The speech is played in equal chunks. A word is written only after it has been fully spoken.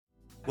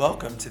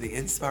Welcome to the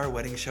Inspire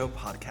Wedding Show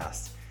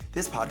podcast.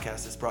 This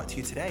podcast is brought to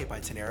you today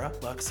by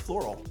Tenera Lux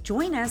Floral.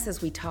 Join us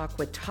as we talk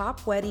with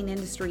top wedding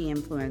industry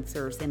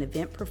influencers and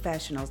event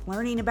professionals,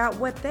 learning about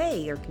what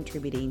they are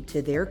contributing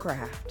to their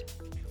craft.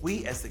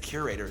 We, as the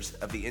curators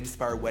of the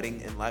Inspire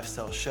Wedding and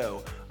Lifestyle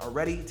Show, are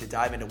ready to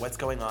dive into what's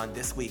going on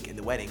this week in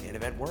the wedding and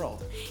event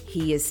world.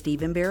 He is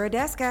Stephen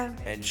Baradesca.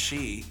 And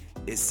she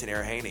is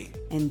Tenera Haney.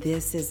 And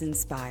this is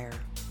Inspire.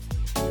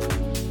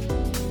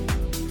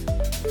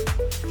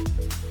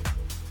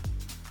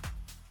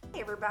 Hey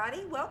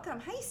everybody, welcome.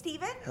 Hey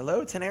Stephen.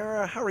 Hello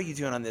Tenera, how are you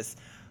doing on this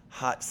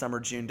hot summer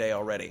June day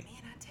already?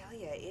 Man, I tell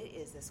you, it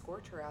is a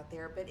scorcher out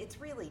there, but it's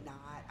really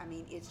not. I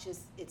mean,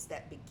 it's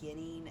that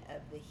beginning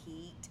of the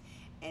heat.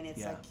 And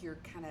it's like you're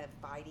kind of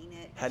fighting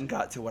it. Hadn't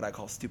got to what I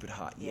call stupid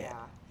hot yet.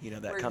 Yeah. You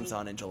know, that comes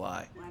on in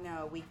July. I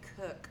know. We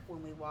cook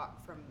when we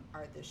walk from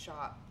the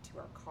shop to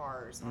our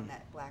cars on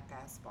that black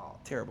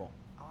asphalt. Terrible.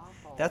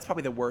 Awful. That's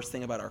probably the worst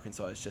thing about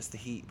Arkansas is just the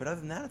heat. But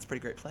other than that, it's a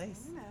pretty great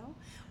place. I know.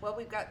 Well,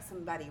 we've got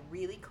somebody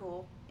really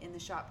cool in the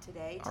shop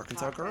today.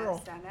 Arkansas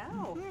girl. I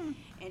know. Mm-hmm.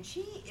 And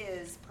she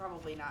is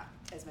probably not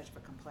as much of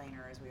a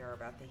complainer as we are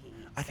about the heat.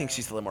 I think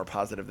she's a little more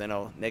positive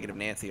than negative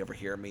Nancy over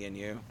here, me and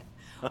you.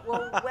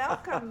 Well,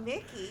 welcome,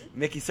 Mickey.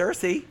 Mickey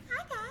Searcy.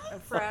 Hi,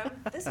 guys. From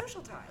The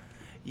Social Type.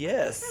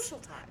 Yes. The Social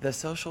Type. The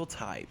Social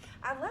Type.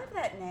 I love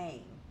that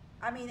name.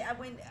 I mean,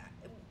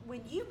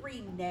 when you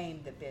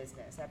renamed the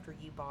business after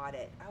you bought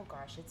it, oh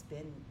gosh, it's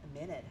been a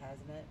minute,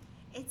 hasn't it?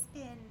 It's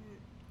been,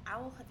 I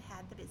will have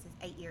had the business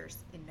 8 years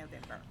in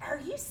November. Are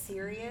you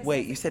serious?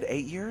 Wait, you said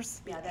 8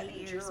 years? Yeah, that 8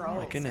 means years. you're old,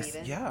 Oh my goodness,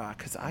 Steven. yeah,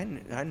 because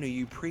I knew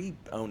you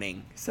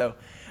pre-owning. So,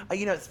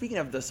 speaking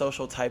of the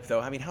social type,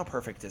 though, I mean, how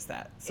perfect is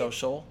that?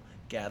 Social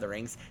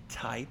gatherings,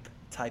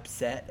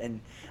 typeset,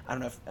 and I don't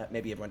know if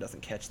maybe everyone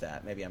doesn't catch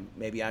that.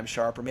 Maybe I'm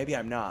sharp, or maybe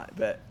I'm not.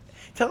 But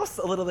tell us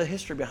a little of the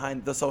history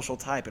behind the social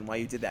type and why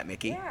you did that,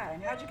 Mickey. Yeah,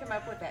 and how'd you come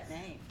up with that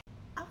name?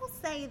 I will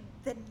say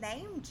the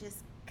name just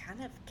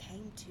kind of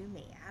came to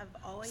me.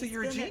 I've always So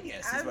you're a been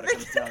genius, is what it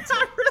comes down to.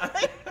 I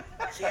really,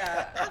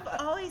 Yeah.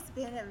 I've always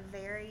been a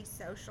very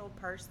social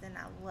person.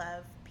 I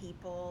love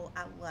people.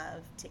 I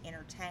love to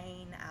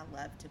entertain. I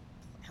love to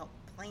help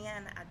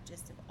plan. I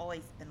just have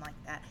always been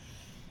like that.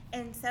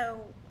 And so,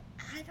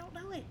 I don't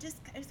know,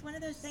 it's one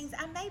of those things.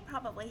 I may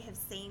probably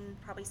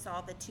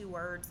saw the two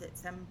words at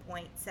some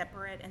point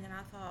separate, and then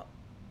I thought,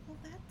 well,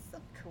 that's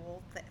a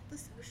cool thing, the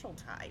social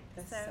type.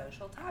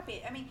 Social type.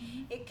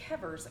 It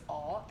covers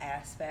all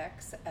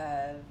aspects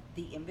of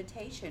the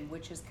invitation,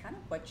 which is kind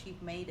of what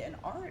you've made an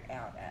art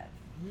out of.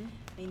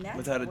 I mean, that's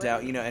Without a great.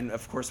 doubt, and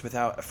of course,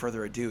 without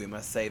further ado, we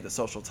must say the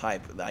social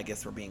type, I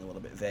guess we're being a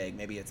little bit vague.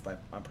 Maybe it's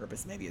on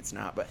purpose, maybe it's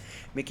not. But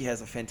Mickey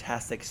has a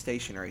fantastic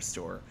stationery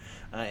store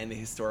in the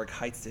historic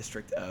Heights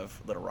district of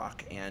Little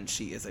Rock, and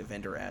she is a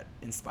vendor at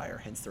Inspire,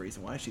 hence the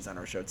reason why she's on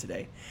our show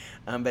today.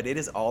 But it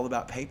is all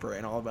about paper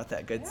and all about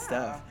that good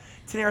stuff.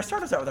 Tenera,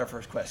 start us out with our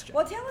first question.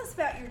 Well, tell us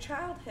about your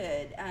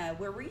childhood.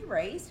 Where were you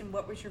raised, and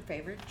what was your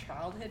favorite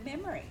childhood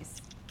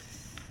memories?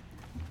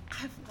 I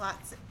have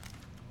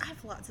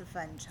lots of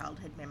fun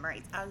childhood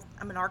memories.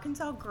 I'm an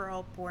Arkansas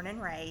girl, born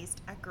and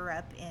raised. I grew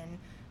up in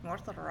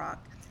North Little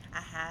Rock.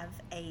 I have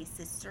a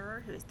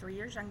sister who is 3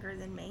 years younger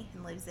than me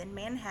and lives in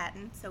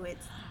Manhattan, so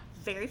it's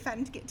very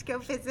fun to get to go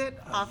visit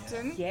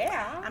often.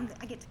 Yeah.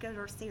 I get to go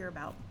to see her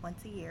about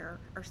once a year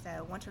or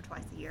so, once or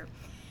twice a year.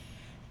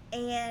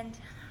 And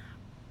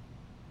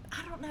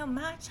I don't know,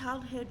 my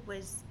childhood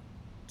was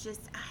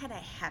I had a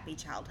happy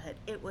childhood.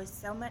 It was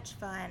so much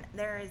fun.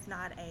 There is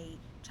not a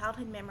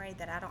childhood memory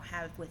that I don't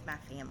have with my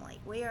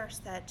family. We are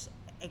such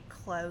a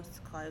close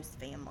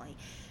family.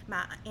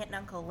 My aunt and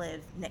uncle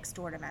lived next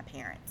door to my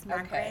parents.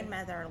 My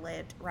grandmother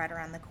lived right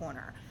around the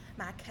corner.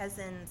 My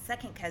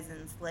second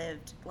cousins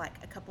lived like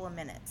a couple of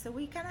minutes. So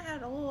we kind of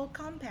had a little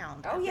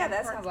compound. Oh, yeah,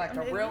 that sounds like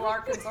a real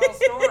Arkansas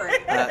story.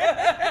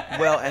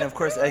 Well, and of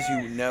course, as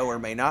you know or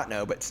may not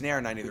know, but Tenera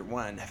and I, neither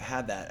one, have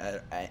had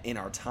that in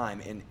our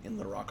time in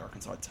Little Rock,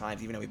 Arkansas at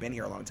times, even though we've been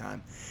here a long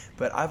time.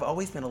 But I've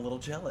always been a little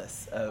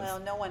jealous of... Well,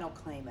 no one will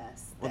claim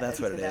us. Well, that's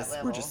what it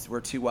is.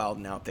 We're too wild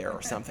and out there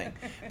or something.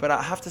 But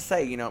I have to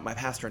say, my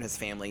pastor and his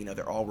family,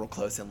 they're all real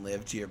close and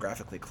live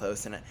geographically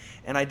close.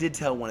 And I did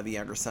tell one of the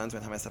younger sons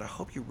one time, I said, I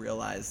hope you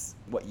realize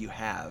what you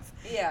have.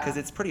 Yeah. Because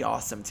it's pretty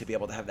awesome to be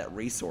able to have that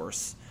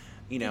resource.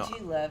 Did you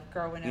love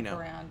growing up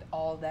around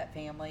all of that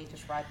family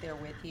just right there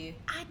with you?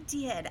 I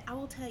did. I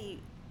will tell you,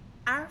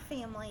 our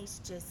families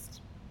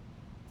just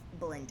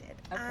blended.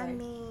 Okay. I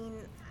mean,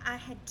 I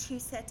had two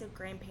sets of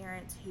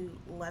grandparents who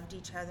loved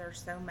each other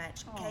so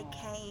much.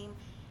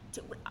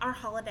 Our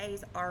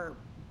holidays are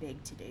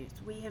big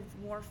to-dos. We have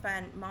more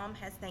fun. Mom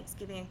has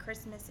Thanksgiving and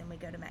Christmas, and we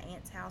go to my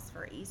aunt's house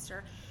for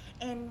Easter.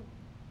 And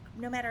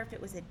no matter if it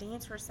was a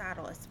dance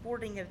recital, a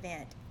sporting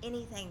event,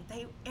 anything,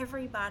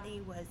 everybody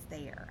was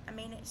there. I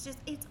mean,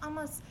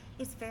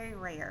 it's very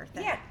rare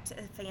that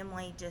a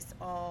family just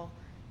all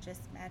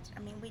just imagine. I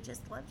mean, we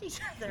just loved each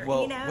other.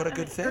 Well, you know? what a I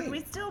good mean, thing. We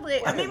still do.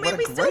 I mean, What a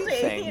we still do.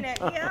 great thing. You know,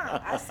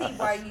 yeah. I see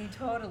why you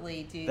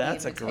totally do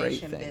That's the a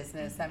great invitation thing.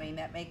 business. I mean,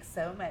 that makes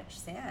so much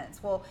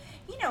sense. Well,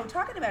 you know,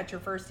 talking about your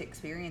first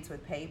experience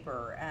with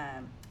paper,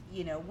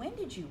 you know, when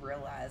did you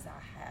realize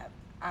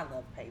I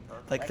love paper?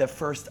 Like the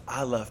first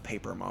I love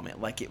paper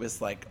moment, like it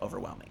was like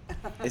overwhelming.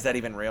 Is that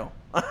even real?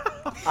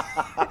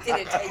 Did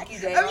it take you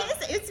down? Oh,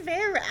 yes, it's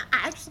very.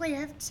 I actually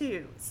have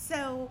two.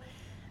 So,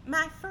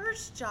 my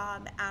first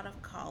job out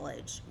of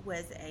college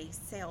was a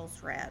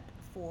sales rep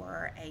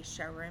for a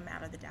showroom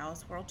out of the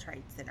Dallas World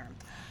Trade Center.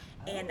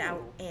 And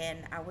Oh.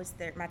 I was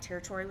there. My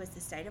territory was the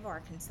state of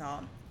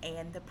Arkansas,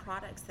 and the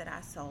products that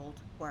I sold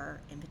were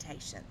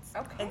invitations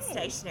and Okay.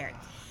 stationery.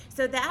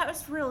 So that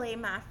was really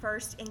my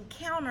first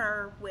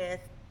encounter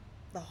with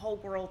the whole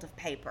world of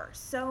paper.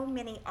 So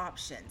many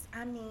options.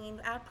 I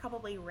mean, I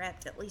probably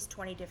repped at least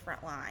 20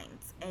 different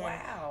lines. And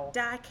Wow.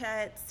 die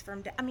cuts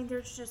from. I mean,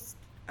 there's just.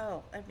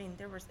 Oh, I mean,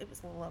 it was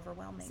a little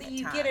overwhelming. So at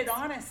you times. get it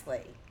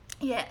honestly.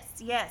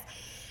 Yes.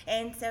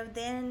 And so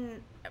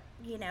then,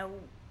 you know,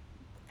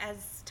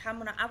 as time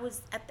when I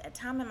was at that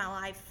time in my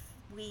life,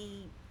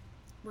 we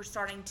were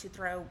starting to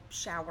throw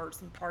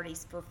showers and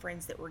parties for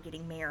friends that were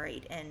getting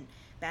married and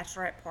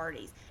bachelorette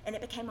parties, and it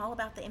became all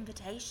about the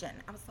invitation.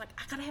 I was like,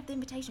 I gotta have the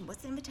invitation.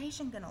 What's the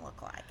invitation gonna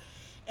look like?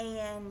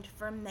 And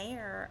from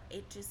there,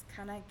 it just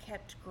kind of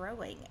kept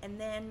growing. And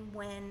then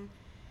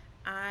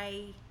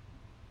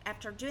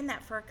after doing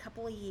that for a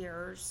couple of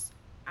years,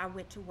 I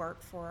went to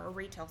work for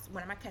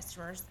one of my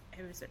customers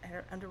who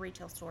owned a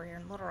retail store here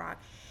in Little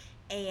Rock.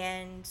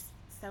 And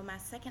so my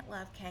second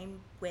love came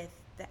with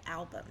the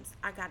albums.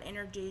 I got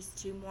introduced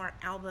to more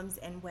albums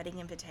and wedding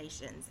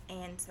invitations.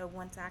 And so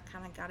once I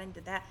kind of got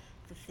into that,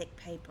 the thick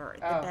paper,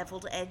 the Oh.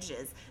 beveled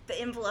edges,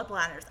 the envelope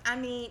liners. I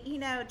mean, you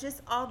know,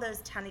 just all those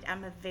tiny,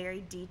 I'm a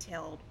very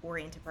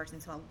detailed-oriented person,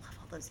 so I love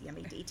all those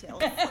yummy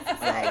details.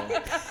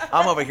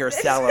 I'm over here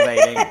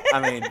salivating.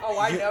 I mean, Oh,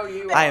 I know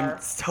you I am are.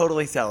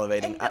 totally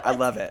salivating. I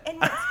love it. And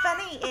what's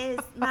funny is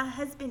my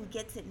husband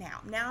gets it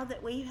now. Now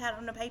that we've had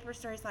on the paper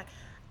story, he's like,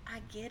 I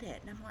get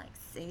it. And I'm like,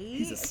 see?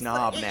 He's a It's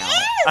snob like- now.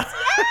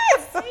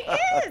 Yes, he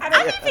is.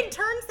 I've even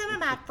turned some of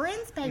my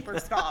friends' paper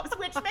snobs,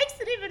 which makes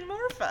it even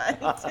more fun,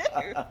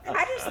 too.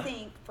 I just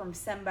think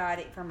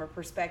from a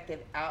perspective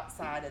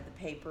outside of the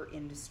paper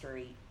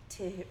industry,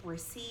 to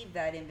receive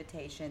that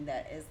invitation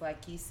that is,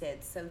 like you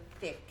said, so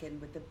thick and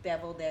with the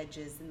beveled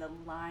edges and the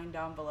lined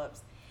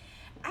envelopes,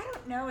 I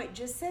don't know, it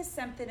just says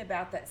something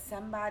about that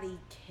somebody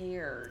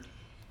cared,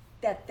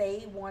 that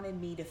they wanted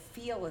me to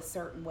feel a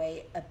certain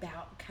way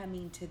about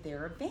coming to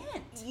their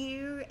event.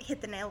 You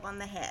hit the nail on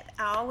the head.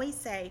 I always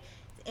say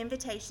the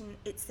invitation,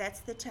 it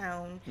sets the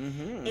tone.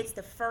 Mm-hmm. It's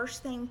the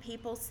first thing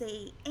people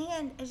see.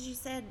 And as you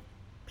said,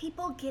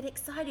 people get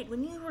excited.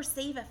 When you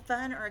receive a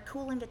fun or a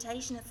cool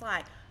invitation, it's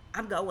like,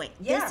 I'm going.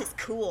 Yeah. This is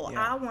cool.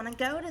 Yeah. I want to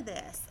go to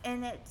this.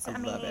 And it's, I I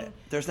mean, love it.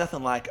 There's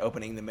nothing like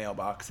opening the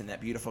mailbox and that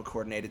beautiful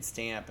coordinated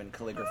stamp and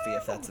calligraphy.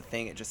 If that's a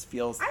thing, it just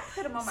feels. I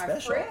put them on my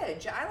special.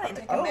 fridge. I like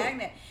to take Oh. a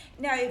magnet.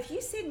 Now, if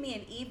you send me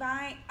an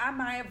e-bite, I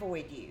might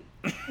avoid you.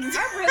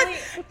 I really...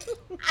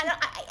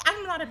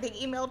 I'm not a big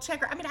email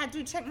checker. I mean, I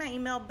do check my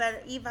email,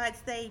 but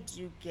evites, they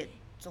do get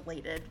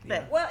deleted.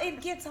 But Yeah. Well, it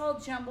gets all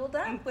jumbled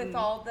up with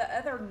all the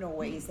other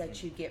noise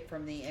that you get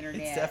from the internet.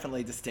 It's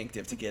definitely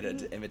distinctive to get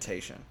an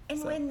invitation. And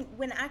So,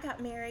 when I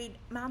got married,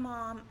 my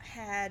mom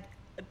had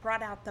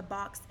brought out the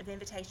box of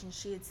invitations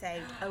she had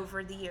saved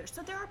over the years.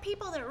 So there are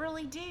people that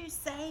really do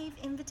save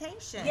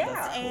invitations. Yeah.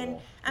 That's And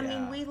cool. I mean,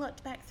 Yeah. we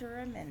looked back through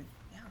them, and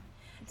yeah.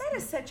 That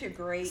is such a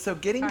great So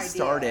getting idea.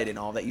 started and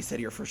all that, you said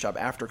your first job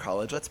after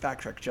college. Let's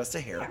backtrack just a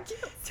hair.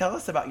 Yeah. Tell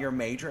us about your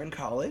major in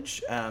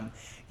college.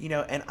 You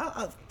know, and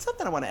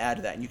something I want to add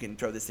to that, and you can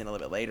throw this in a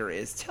little bit later,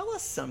 is tell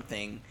us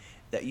something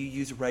that you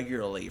use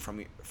regularly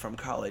from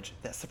college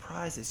that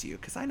surprises you,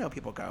 because I know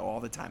people go all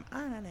the time.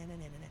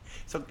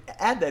 So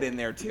add that in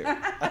there too.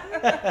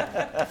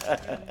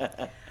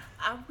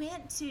 I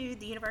went to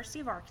the University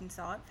of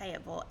Arkansas at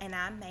Fayetteville, and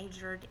I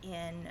majored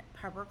in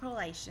public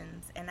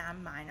relations, and I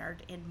minored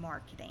in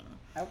marketing.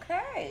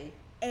 Okay.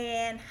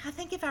 And I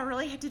think if I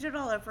really had to do it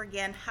all over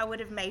again, I would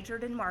have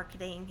majored in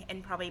marketing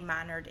and probably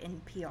minored in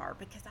PR,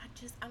 because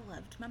I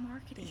loved my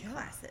marketing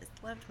classes.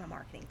 Loved my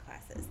marketing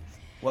classes.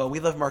 Well,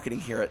 we love marketing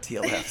here at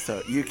TLF,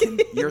 so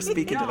you're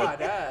speaking to Not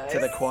the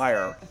us.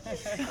 choir.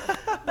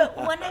 But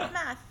one of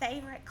my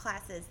favorite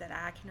classes that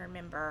I can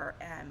remember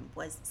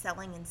was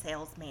selling and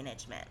sales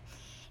management.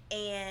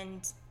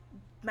 And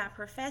my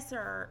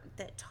professor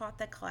that taught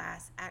the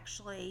class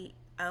actually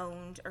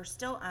owned or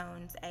still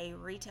owns a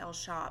retail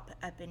shop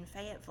up in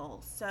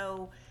Fayetteville.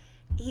 So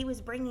he was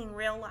bringing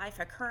real life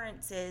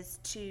occurrences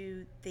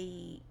to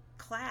the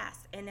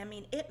class. And I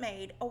mean, it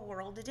made a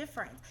world of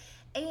difference.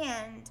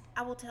 And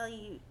I will tell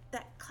you,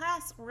 that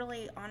class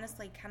really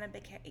honestly kind of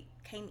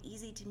became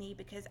easy to me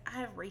because I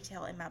have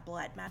retail in my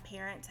blood. My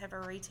parents have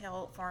a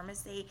retail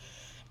pharmacy.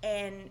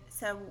 And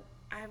so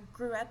I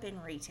grew up in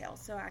retail.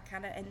 So I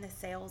kind of, in the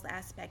sales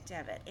aspect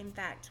of it. In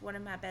fact, one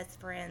of my best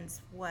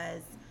friends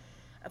was,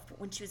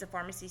 when she was a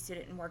pharmacy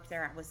student and worked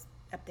there, I was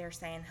up there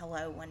saying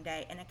hello one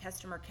day, and a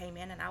customer came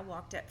in, and I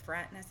walked up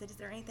front, and I said, "Is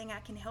there anything I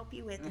can help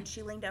you with?" And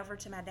she leaned over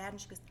to my dad,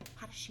 and she goes,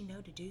 "How does she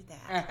know to do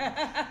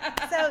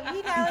that?" So,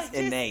 you know, It's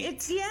innate.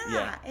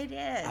 It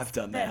is. I've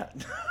done that.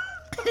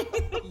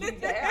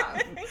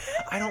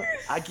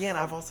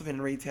 Yeah. I've also been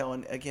in retail,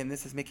 and again,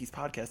 this is Mickey's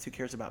podcast. Who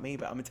cares about me?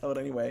 But I'm going to tell it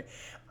anyway.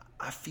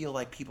 I feel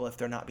like people, if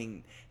they're not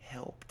being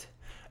helped,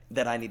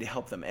 that I need to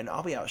help them. And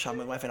I'll be out shopping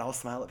with my wife, and I'll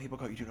smile at people,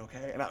 go, "You doing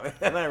okay?"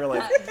 And I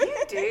realize,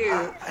 You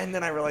do. and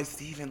then I realize,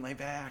 Steven, lay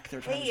back.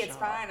 They're trying Hey, to it's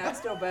shop. fine. I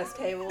still bust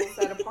tables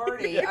at a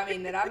party. I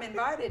mean, that I'm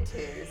invited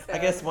to. So. I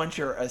guess once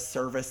you're a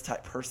service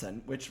type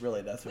person, which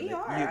really that's what we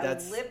are.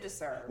 that's I live to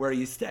serve. where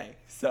you stay.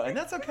 So, and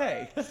that's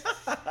okay.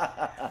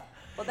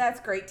 Well, that's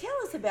great. Tell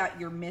us about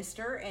your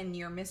Mr. and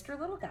your Mr.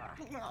 Little Guy.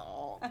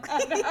 Oh.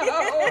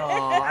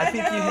 Aw, I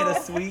think you hit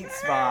a sweet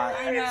spot.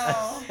 I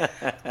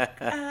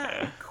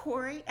know.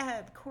 Corey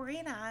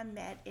and I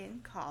met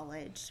in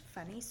college.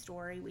 Funny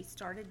story. We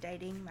started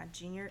dating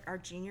our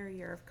junior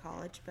year of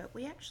college, but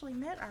we actually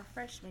met our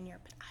freshman year.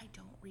 But I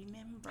don't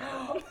remember.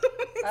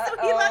 So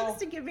he likes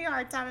to give me a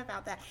hard time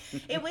about that.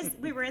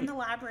 We were in the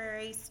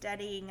library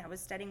studying. I was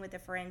studying with a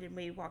friend, and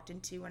we walked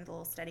into one of the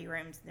little study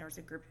rooms, and there was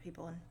a group of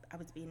people, and I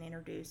was being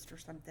introduced or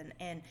something,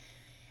 and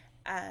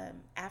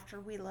after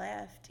we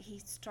left, he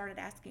started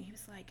asking. He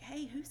was like,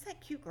 "Hey, who's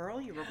that cute girl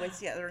you were with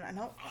the other?" And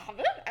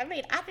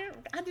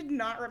I did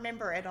not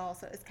remember at all.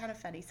 So it's kind of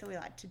funny. So we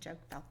like to joke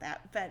about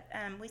that. But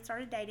we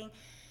started dating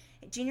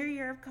junior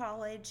year of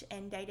college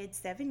and dated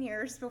 7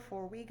 years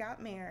before we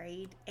got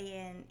married.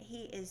 And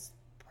he is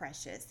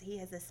precious. He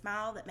has a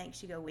smile that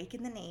makes you go weak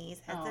in the knees.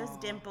 Has those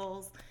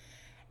dimples.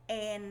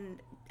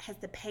 And has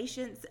the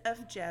patience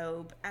of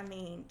Job. I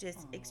mean,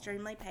 just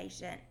extremely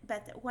patient.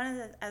 But one of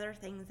the other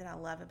things that I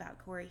love about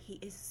Corey, he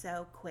is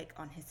so quick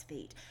on his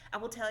feet. I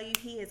will tell you,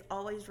 he is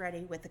always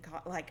ready with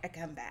a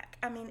comeback.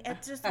 I mean,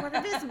 it's just one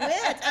of his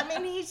wits. I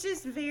mean, he's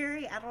just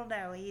very, I don't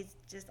know.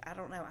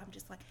 I'm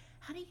just like,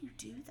 how do you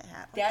do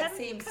that? Like, That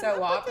seems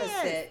so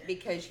opposite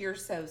because you're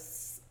so,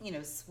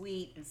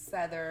 sweet and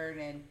Southern,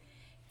 and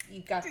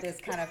you've got this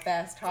kind of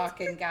fast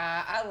talking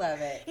guy. I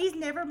love it. He's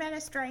never met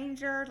a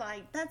stranger.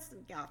 Like, that's,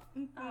 yeah.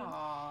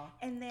 Aww.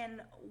 And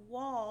then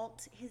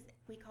Walt,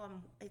 we call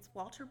him, it's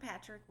Walter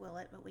Patrick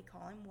Willett, but we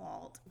call him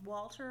Walt.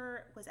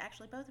 Walter was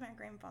actually both of my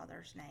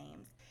grandfather's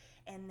names.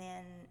 And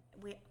then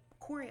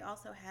Corey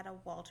also had a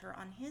Walter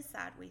on his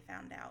side, we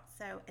found out.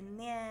 So, and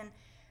then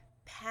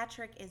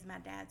Patrick is my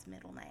dad's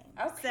middle name.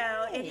 Okay.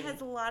 So it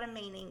has a lot of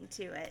meaning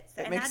to it.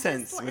 So, It makes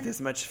sense with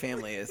as much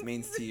family as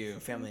means to you.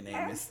 Family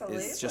name is just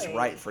Absolutely.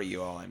 right for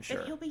you all, I'm sure.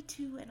 But he'll be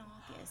 2 in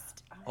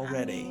August.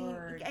 Already?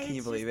 Lord. Can you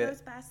It believe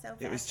just it? goes by so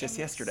It was fast just and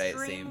yesterday, it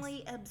seems.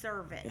 Extremely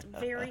observant,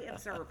 very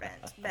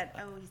observant. But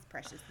he's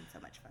precious and so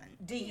much fun.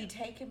 Do you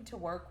take him to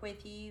work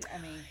with you? I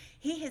mean,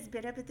 He has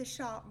been up at the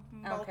shop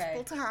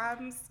multiple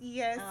times.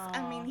 Yes,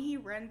 I mean, he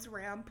runs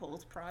around,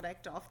 pulls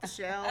product off the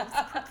shelves,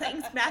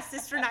 things my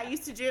sister and I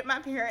used to do at my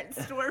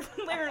parents' store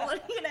when we were little.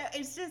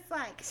 It's just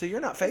like. So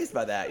you're not fazed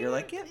by that. You're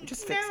like, yeah,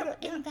 just fix it up.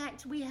 Yeah. In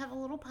fact, we have a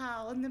little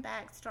pile in the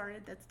back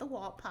started. That's the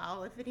Walt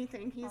pile. If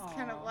anything, he's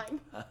kind of like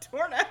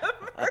torn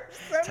up or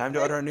something. Time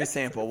to order a new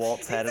sample.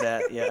 Walt's had it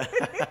at, yeah.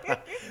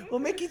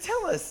 Well, Mickey,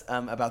 tell us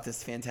about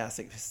this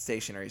fantastic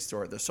stationery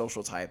store, The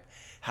Social Type.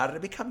 How did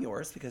it become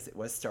yours? Because it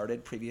was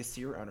started previous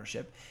to your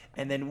ownership.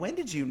 And then when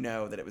did you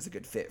know that it was a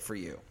good fit for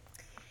you?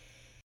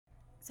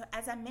 So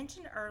as I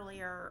mentioned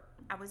earlier,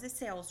 I was a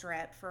sales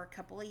rep for a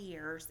couple of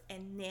years,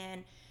 and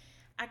then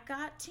I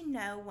got to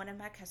know one of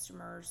my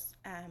customers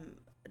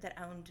that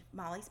owned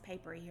Molly's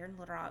Papery here in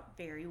Little Rock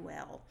very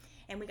well,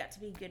 and we got to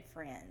be good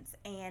friends.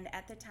 And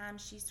at the time,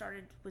 she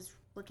was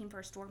looking for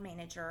a store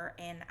manager,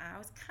 and I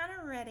was kind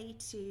of ready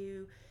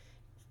to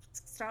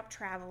stop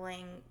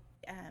traveling.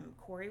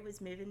 Corey was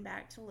moving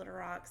back to Little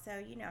Rock, so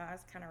I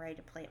was kind of ready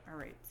to plant my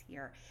roots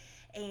here.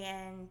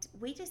 And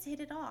we just hit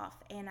it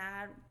off, and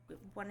I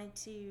wanted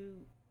to,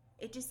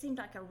 it just seemed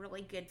like a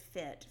really good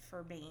fit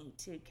for me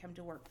to come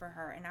to work for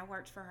her. And I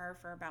worked for her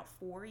for about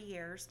 4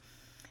 years,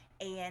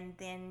 and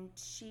then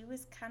she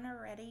was kind of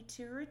ready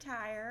to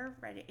retire.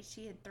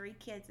 She had 3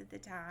 kids at the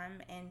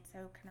time, and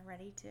so kind of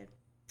ready to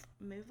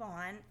move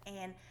on.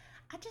 And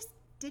I just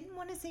didn't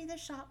want to see the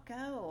shop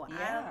go.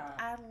 Yeah.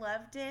 I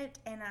loved it,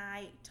 and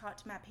I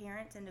talked to my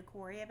parents and to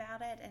Corey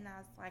about it, and I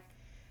was like,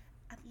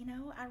 I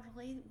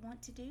really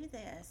want to do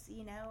this.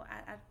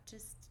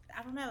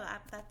 I don't know.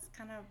 I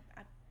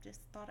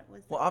just thought it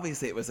was. Well,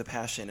 obviously it was a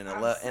passion and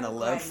a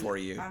love for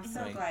you. I'm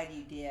so glad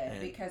you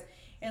did, because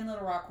in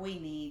Little Rock we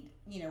need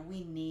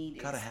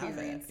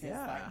experiences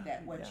like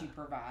that. What you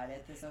provide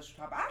at the Social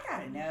Type. I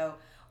gotta know,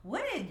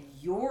 what did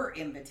your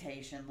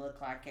invitation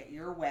look like at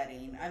your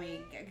wedding? I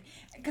mean,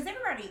 because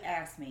everybody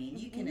asks me, and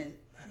you can,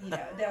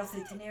 they'll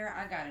say, Tanera,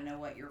 I gotta know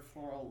what your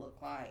floral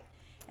looked like,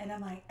 and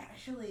I'm like,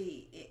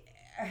 actually,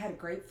 I had a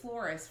great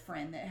florist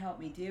friend that helped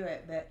me do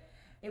it, but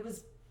it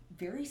was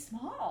very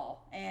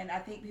small, and I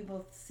think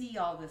people see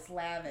all this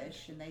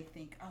lavish and they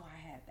think, oh, I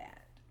had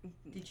that.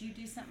 Did you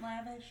do something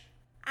lavish?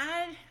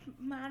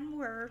 Mine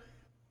were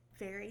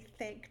very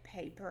thick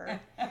paper,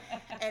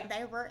 and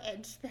they were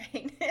edge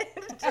painted.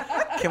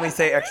 Can we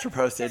say extra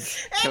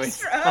postage? Can we-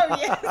 Extra, oh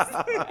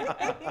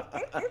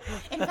yes.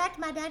 In fact,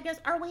 my dad goes,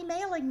 "Are we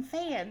mailing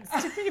fans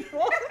to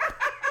people?"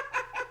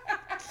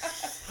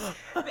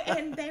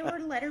 And they were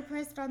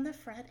letterpressed on the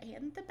front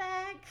and the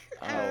back.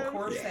 Oh, Of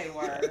course yeah. they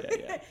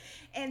were.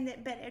 And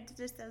but it's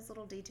just those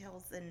little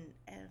details, and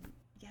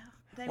yeah,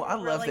 they Well, were I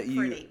love really that you.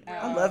 pretty.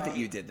 I love that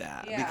you did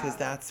that Yeah. because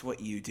that's what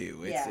you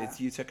do. It's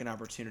you took an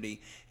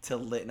opportunity to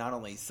not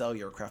only sell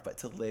your craft but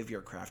to live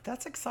your craft.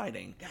 That's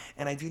exciting. Yeah.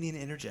 And I do need to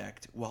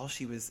interject. While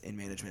she was in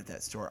management at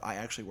that store, I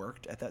actually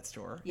worked at that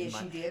store. Yes,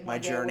 my, you did, My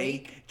one day a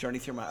week. journey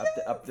through my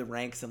up the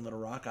ranks in Little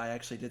Rock. I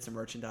actually did some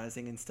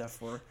merchandising and stuff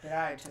for. But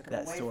I took him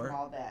That away store. from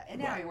all that.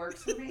 And now he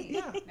works for me.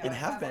 Yeah, No, and it's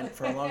have not been fun.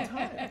 for a long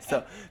time.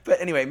 So,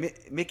 but anyway,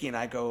 Mickey and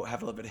I have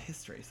a little bit of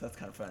history, so that's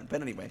kind of fun.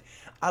 But anyway,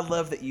 I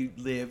love that you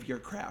live your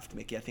craft,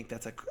 Mickey. I think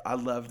I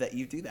love that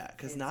you do that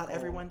because It's not cool.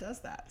 everyone does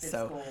that. It's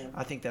So cool.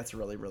 I think that's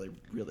really, really,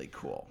 really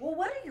cool. Well,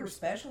 what are your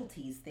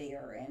specialties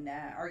there? And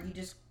are you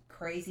just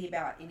crazy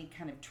about any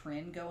kind of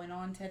trend going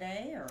on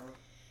today? Or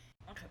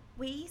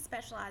We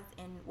specialize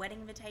in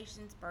wedding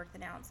invitations, birth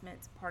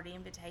announcements, party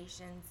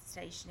invitations,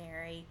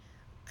 stationery.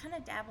 Kind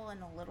of dabble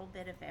in a little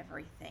bit of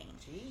everything.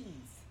 jeez.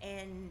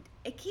 And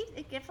it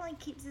definitely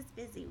keeps us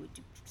busy. We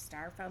do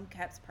styrofoam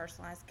cups,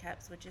 personalized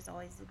cups, which is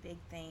always a big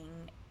thing.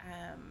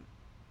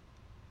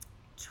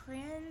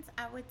 Trends,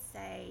 I would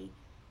say,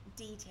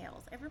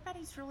 details.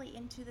 Everybody's really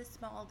into the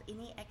small,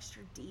 any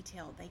extra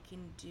detail they can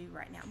do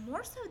right now,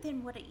 more so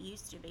than what it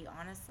used to be,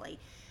 honestly.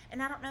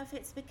 And I don't know if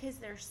it's because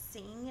they're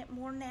seeing it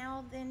more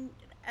now than,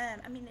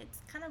 I mean, it's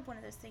kind of one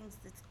of those things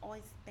that's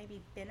always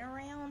maybe been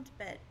around,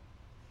 but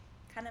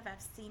kind of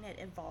I've seen it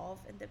evolve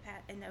in the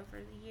past and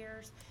over the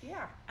years.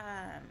 Yeah.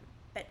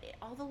 But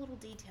all the little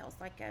details,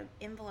 like a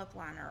envelope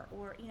liner,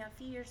 or a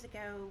few years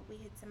ago we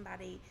had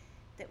somebody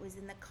that was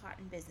in the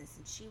cotton business,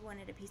 and she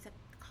wanted a piece of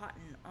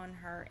cotton on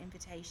her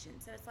invitation.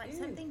 So it's like Ooh.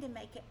 something to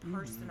make it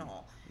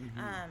personal.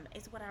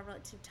 Is what I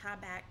really to tie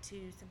back to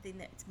something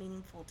that's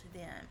meaningful to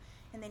them.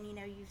 And then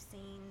you've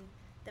seen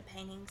the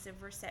paintings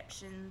of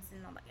receptions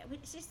and all that.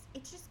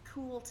 It's just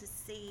cool to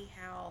see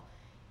how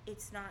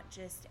it's not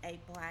just a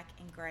black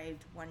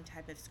engraved one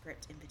type of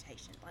script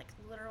invitation. Like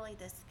literally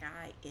the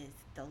sky is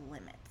the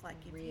limit. Like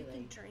if you Really?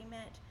 can dream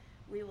it,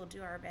 we will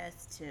do our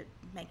best to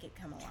make it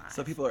come alive.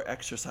 So people are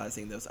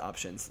exercising those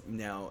options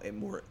now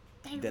more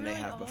than they really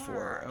have before.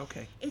 are.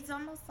 Okay. It's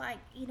almost like,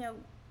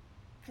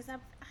 because I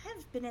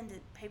have been in the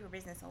paper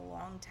business a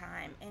long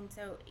time, and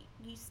so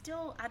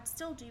I'd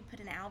still do put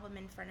an album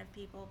in front of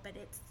people, but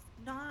it's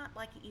not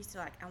like it used to.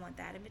 Like I want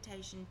that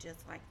invitation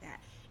just like that.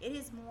 It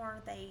is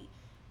more they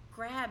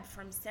grab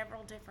from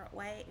several different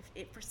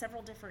for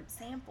several different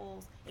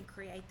samples and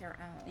create their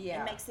own.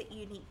 Yeah. It makes it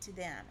unique to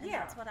them, and Yeah.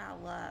 that's what I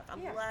love. I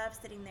Yeah. love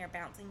sitting there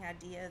bouncing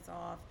ideas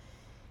off,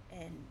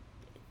 and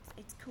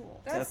it's cool.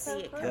 to That's see so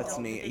it cool. come That's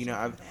to neat. vision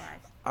I've come to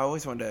life. I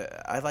always wanted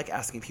to. I like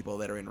asking people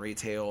that are in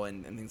retail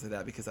and things like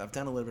that because I've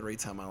done a little bit of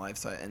retail in my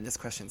life. And this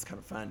question is kind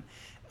of fun.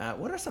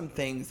 What are some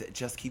things that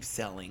just keep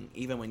selling,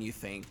 even when you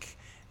think?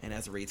 And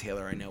as a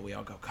retailer, I know we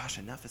all go, "Gosh,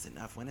 enough is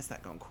enough. When is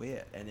that going to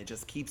quit?" And it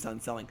just keeps on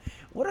selling.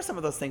 What are some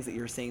of those things that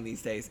you're seeing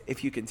these days?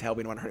 If you can tell,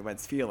 we don't want to hurt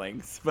anyone's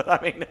feelings, but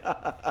I mean,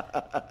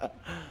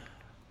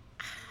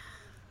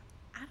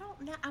 I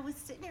don't know. I was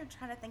sitting there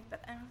trying to think,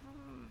 but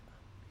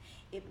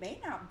It may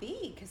not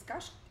be, because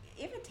gosh,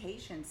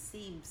 invitations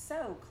seem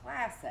so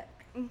classic.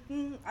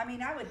 mhm. I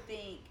mean, I would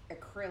think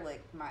acrylic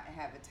might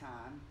have a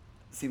time.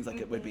 seems like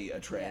it would be a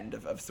trend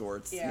of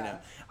sorts. Yeah.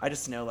 I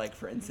just know, like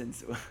for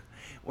instance,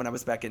 when I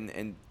was back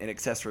in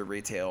accessory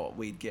retail,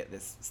 we'd get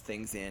this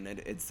things in and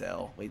it'd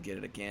sell. We'd get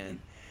it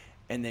again,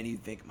 and then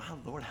you'd think, my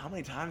Lord, how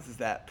many times is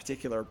that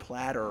particular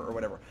platter or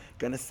whatever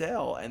gonna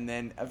sell? And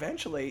then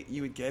eventually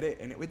you would get it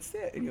and it would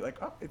sit, and you're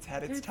like, oh, it's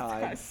had its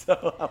time.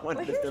 So I Well,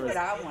 wondered if here's there was. what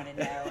I want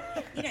to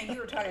know.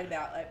 You were talking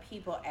about like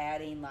people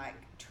adding like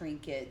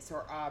trinkets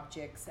or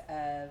objects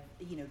of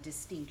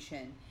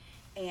distinction,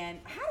 and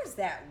how does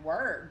that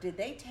work? Do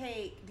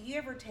you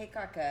ever take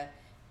like a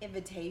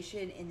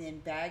invitation and then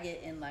bag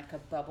it in like a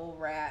bubble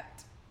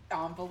wrapped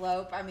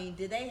envelope? I mean,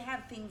 do they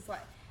have things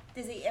like?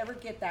 Does it ever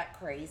get that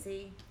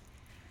crazy?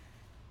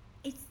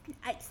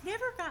 It's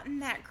never gotten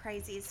that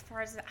crazy as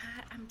far as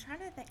I'm trying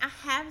to think. I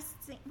have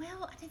seen.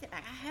 Well, I take it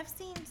back. I have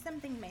seen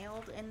something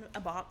mailed in a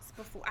box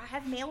before. I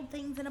have mailed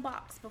things in a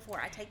box before.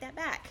 I take that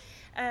back.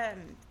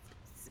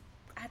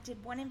 I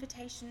did one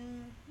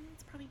invitation.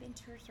 It's probably been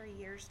 2 or 3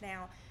 years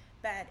now.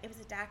 But it was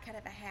a die cut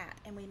of a hat,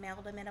 and we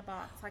mailed them in a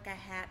box, like a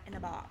hat in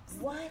a box.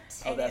 What?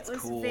 Oh, And that's it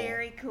was cool.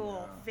 very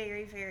cool, Yeah.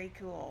 very, very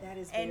cool. That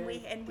is and very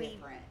we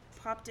different.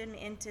 popped them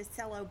into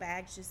cello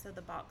bags just so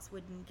the box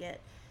wouldn't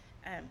get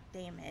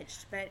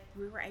damaged. But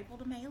we were able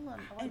to mail them.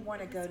 I would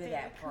want to go to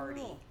that party.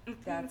 Cool.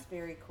 That's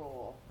very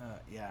cool.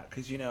 Yeah,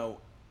 because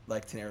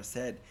like Tanera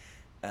said,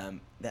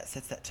 that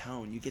sets that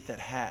tone. You get that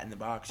hat in the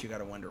box, you got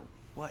to wonder,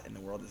 what in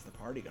the world is the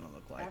party going to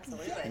look like?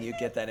 Absolutely. And you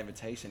get that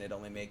invitation, it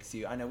only makes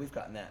you. I know we've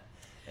gotten that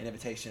an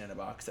invitation in a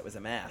box that was a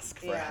mask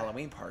for a Yeah.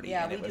 Halloween party.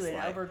 Yeah, and we it was do an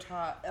like, over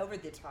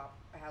the top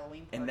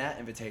Halloween party. and that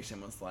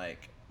invitation was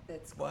like,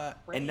 That's what?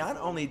 crazy. And not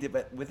only did,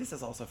 but with this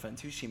is also fun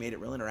too. She made it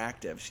real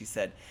interactive. She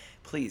said,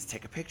 "Please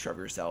take a picture of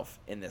yourself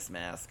in this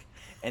mask,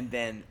 and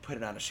then put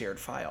it on a shared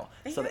file,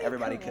 so that Very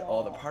everybody, could,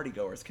 all the cool. party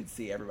goers, could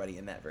see everybody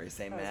in that very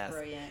same That was mask.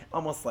 brilliant.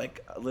 Almost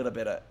like a little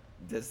bit of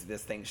this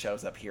thing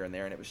shows up here and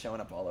there, and it was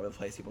showing up all over the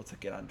place. People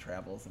took it on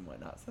travels and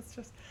whatnot. So that's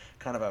just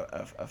kind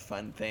of a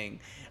fun thing.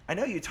 I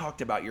know you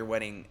talked about your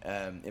wedding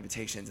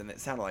invitations, and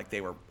it sounded like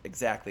they were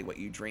exactly what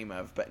you dream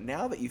of. But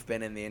now that you've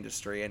been in the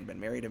industry and been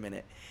married a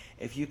minute,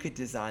 if you could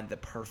design the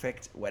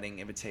perfect wedding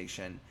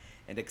invitation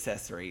and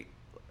accessory,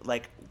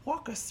 like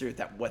walk us through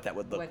what that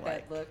would look what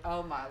like. that look.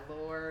 Oh my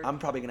Lord. I'm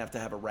probably gonna have to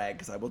have a rag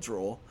because I will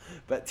drool,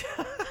 but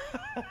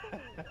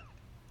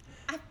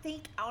I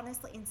think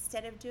honestly,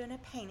 instead of doing a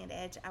painted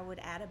edge, I would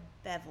add a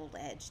beveled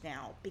edge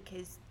now,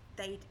 because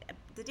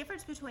the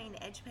difference between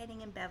edge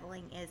painting and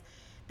beveling is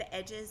the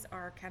edges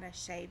are kind of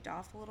shaved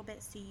off a little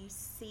bit, so you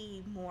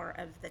see more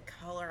of the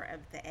color of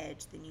the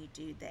edge than you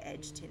do the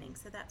edge tinting.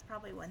 So that's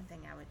probably one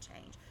thing I would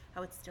change. I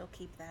would still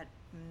keep that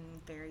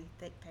very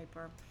thick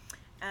paper.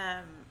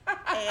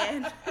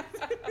 And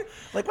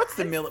like what's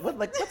the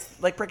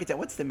break it down.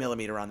 What's the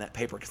millimeter on that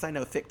paper? Because I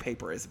know thick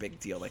paper is a big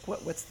deal. Like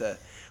what's the,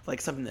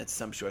 like something that's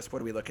sumptuous?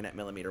 What are we looking at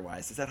millimeter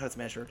wise? Is that how it's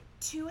measured?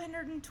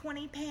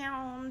 220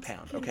 pounds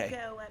Pound, can okay.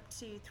 go up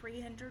to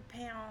 300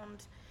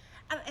 pound.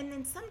 And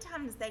then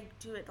sometimes they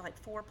do it like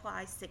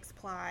 4-ply,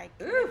 6-ply.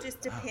 It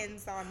just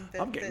depends on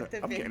the I'm getting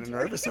vendor.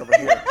 nervous over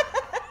here.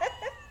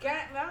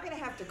 I'm going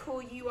to have to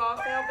cool you off,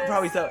 Elvis.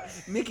 Probably so.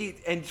 Mickey,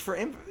 and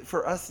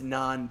for us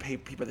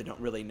people that don't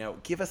really know,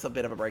 give us a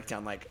bit of a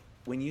breakdown. Like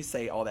when you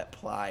say all that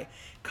ply,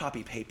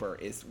 copy paper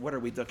is, what are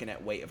we looking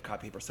at weight of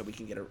copy paper so we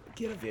can get a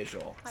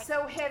visual?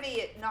 So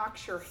heavy it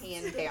knocks your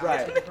hand down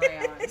Right. to the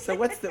ground. So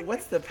what's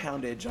the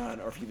poundage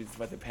on, or if you just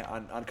what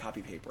on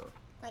copy paper?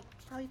 Like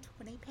probably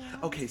 20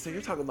 pounds. Okay, so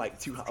you're talking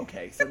like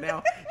okay. So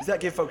now does that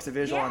give folks a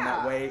visual on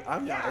that weight?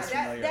 I'm not as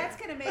familiar. That's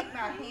going to make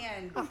my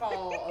hand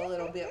fall a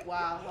little bit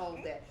while I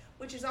hold it,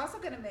 which is also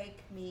going to make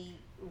me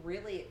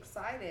really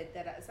excited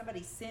that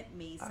somebody sent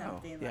me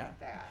something yeah. like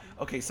that.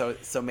 Okay, so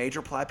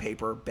major ply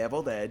paper,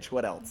 beveled edge.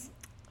 What else?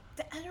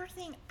 The other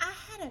thing, I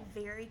had a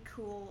very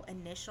cool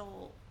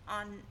initial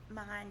on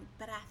mine,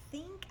 but I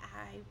think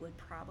I would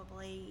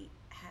probably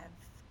have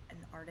an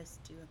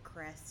artist do a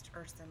crest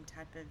or some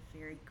type of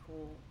very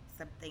cool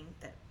something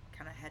that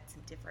kind of had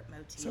some different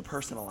motifs. So and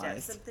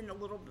personalized. stuff, something a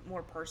little bit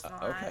more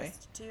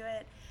personalized okay. to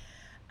it.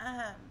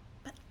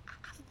 But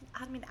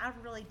I mean, I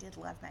really did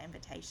love my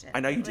invitation. I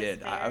know you It was did.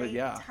 Very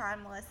yeah.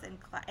 timeless and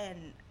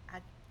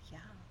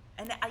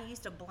I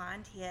used a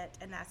blind hit,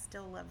 and I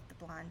still love the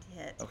blind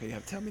hit. Okay, you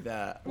have to tell me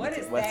that. What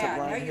is What's a that?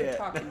 Now blind you're hit?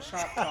 talking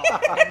shop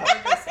talk, and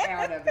we're just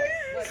out of it.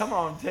 Come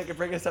on,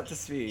 bring us up to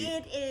speed.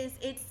 It is.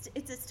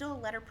 It's still a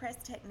letterpress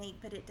technique,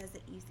 but it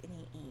doesn't use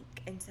any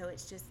ink, and so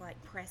it's just like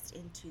pressed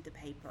into the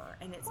paper,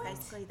 and it's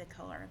basically the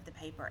color of the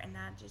paper. And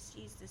I just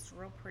used this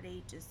real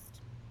pretty, I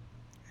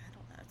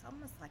don't know, it's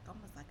almost like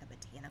a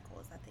botanical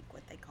is I think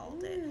what they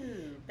called it.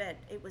 Ooh. But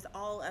it was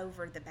all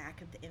over the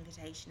back of the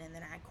invitation, and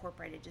then I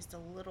incorporated just a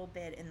little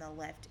bit in the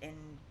left and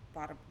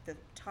bottom, the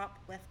top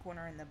left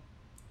corner and the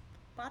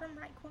bottom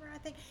right corner, I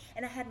think,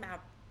 and I had my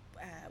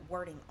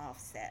wording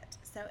offset,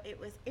 so it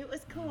was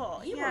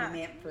cool. You yeah. were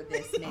meant for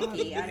this,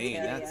 Nikki. I Man,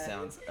 tell that ya.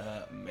 sounds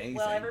amazing.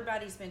 Well,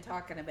 everybody's been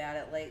talking about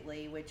it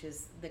lately, which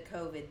is the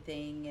COVID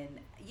thing. And,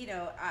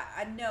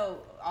 I know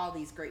all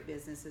these great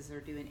businesses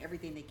are doing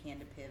everything they can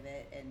to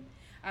pivot. And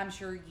I'm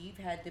sure you've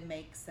had to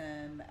make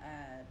some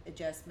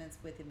adjustments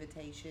with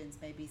invitations,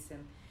 maybe some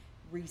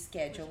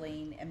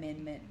rescheduling,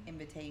 amendment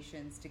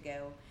invitations to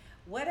go.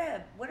 What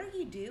are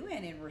you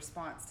doing in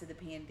response to the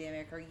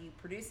pandemic? Are you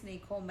producing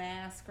any cool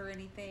masks or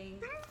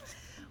anything?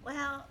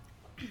 Well,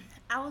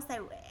 I will say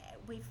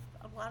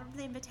a lot of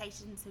the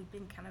invitations have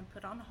been kind of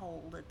put on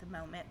hold at the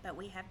moment, but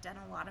we have done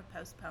a lot of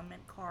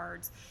postponement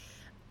cards.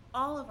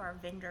 All of our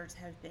vendors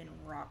have been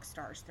rock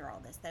stars through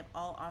all this. They've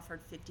all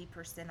offered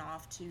 50%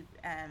 off to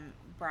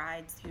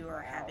brides who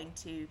are having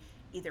to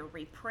either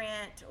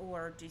reprint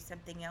or do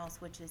something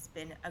else, which has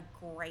been a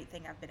great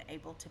thing I've been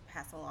able to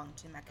pass along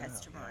to my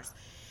customers.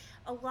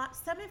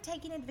 Some have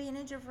taken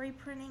advantage of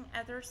reprinting,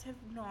 others have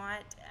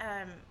not,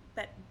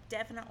 but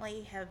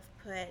definitely have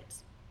put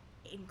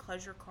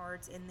enclosure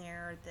cards in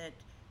there that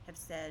have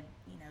said,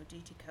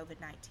 due to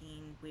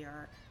COVID-19, we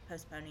are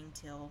postponing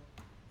till,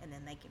 and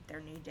then they give their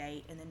new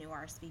date and the new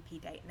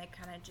RSVP date, and they're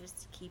kind of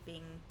just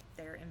keeping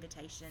their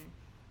invitation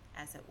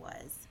as it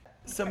was.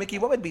 So, Mickey,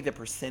 what would be the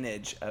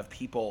percentage of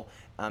people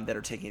that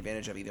are taking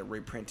advantage of either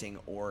reprinting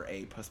or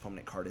a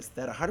postponement card? Is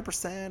that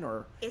 100%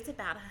 or? It's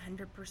about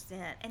 100%,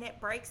 and it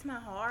breaks my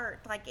heart.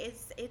 Like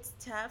it's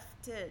tough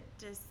to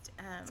just.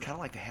 It's kind of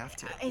like they have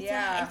to.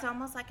 It's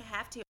almost like I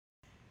have to.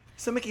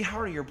 So, Mickey, how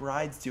are your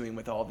brides doing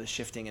with all the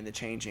shifting and the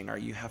changing? Are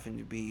you having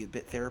to be a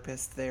bit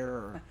therapist there,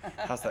 or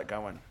how's that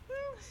going?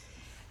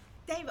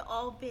 They've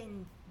all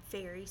been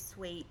very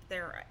sweet.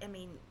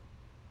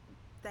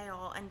 They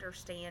all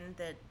understand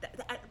that.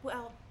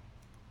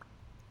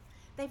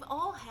 they've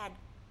all had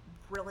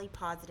really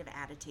positive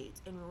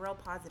attitudes and real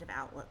positive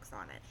outlooks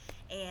on it.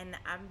 And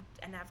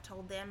I've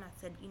told them,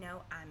 I said,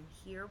 I'm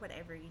here,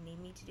 whatever you need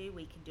me to do.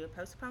 We can do a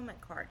postponement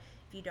card.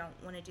 If you don't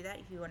want to do that,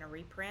 if you want to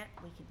reprint,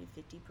 we can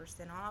do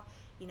 50% off.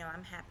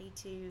 I'm happy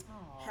to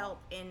help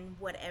in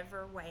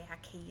whatever way I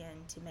can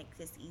to make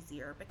this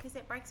easier, because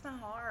it breaks my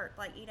heart.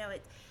 Like,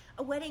 it's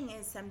a wedding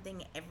is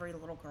something every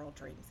little girl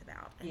dreams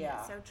about. And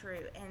it's so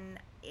true. And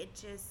it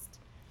just,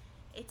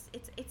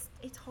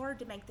 it's hard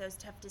to make those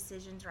tough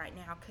decisions right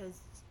now,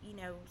 because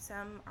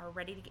some are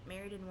ready to get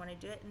married and want to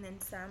do it, and then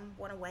some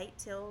want to wait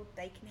till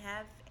they can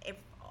have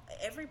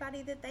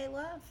everybody that they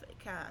love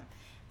come.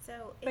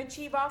 So but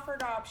you've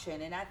offered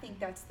option, and I think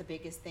that's the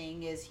biggest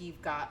thing, is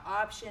you've got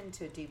option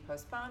to do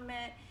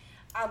postponement.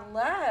 I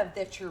love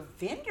that your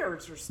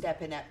vendors are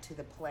stepping up to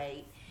the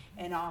plate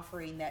and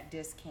offering that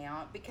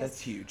discount, because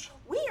That's huge.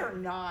 we are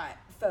not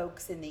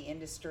folks in the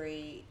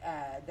industry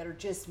that are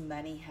just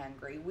money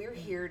hungry. We're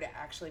here to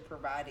actually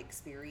provide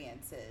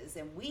experiences,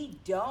 and we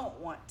don't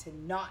want to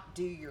not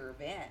do your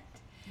event.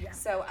 Yeah.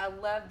 So I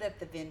love that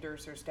the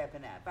vendors are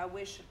stepping up. I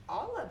wish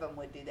all of them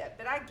would do that,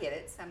 but I get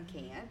it. Some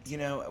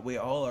can't. We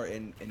all are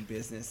in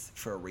business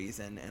for a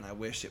reason, and I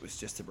wish it was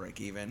just to break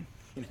even.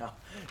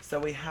 So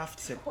we have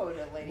to Quote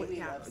a lady we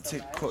love so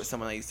to much. quote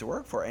someone I used to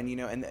work for, and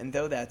and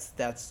though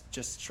that's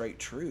just straight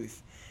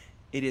truth,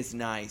 it is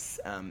nice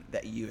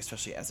that you,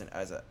 especially as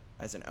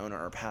an owner,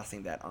 are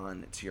passing that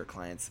on to your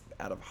clients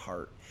out of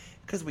heart,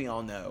 because we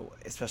all know,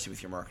 especially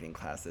with your marketing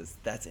classes,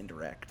 that's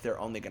indirect. They're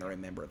only going to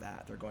remember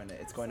that.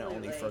 It's going to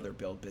only Absolutely. further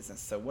build business.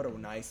 So what a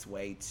nice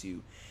way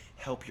to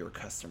help your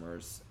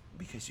customers,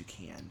 because you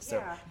can. So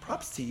Yeah.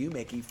 props to you,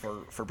 Mickey,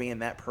 for being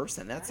that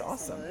person. That's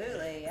awesome.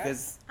 Absolutely.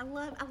 Because I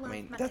love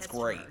my that's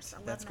great. customers. I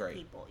love That's my great.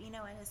 people.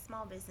 As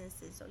small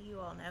businesses, you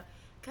all know,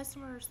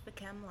 customers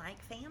become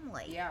like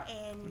family. Yeah.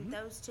 And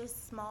those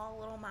just small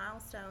little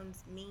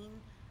milestones mean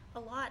a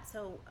lot.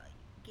 So,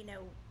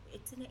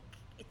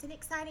 it's an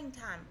exciting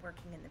time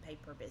working in the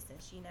paper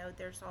business.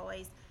 There's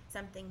always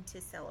something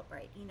to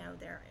celebrate.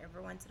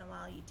 Every once in a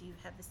while you do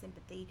have the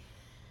sympathy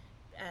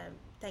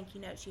thank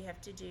you notes you have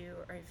to do,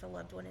 or if a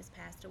loved one has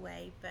passed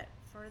away. But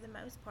for the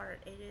most part,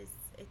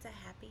 it's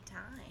a happy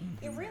time.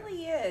 It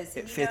really is.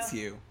 It And, fits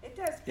you. It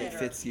does fit It her.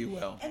 fits you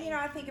well. And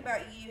I think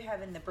about you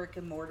having the brick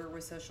and mortar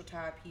with Social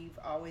Type. You've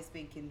always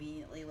been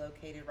conveniently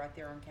located right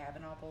there on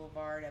Kavanaugh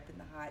Boulevard up in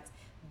the Heights.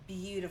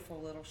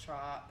 Beautiful little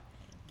shop.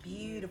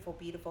 Beautiful,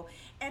 beautiful.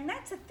 And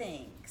that's a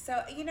thing.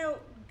 So,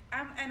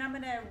 I'm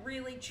going to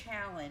really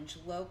challenge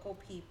local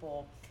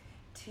people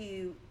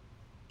to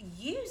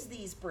use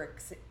these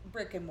brick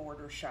and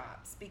mortar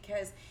shops,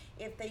 because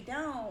if they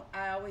don't,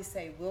 I always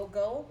say, we'll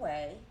go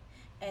away,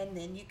 and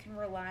then you can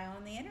rely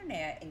on the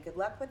internet, and good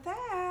luck with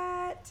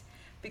that,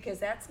 because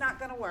that's not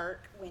going to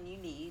work when you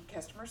need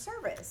customer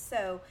service.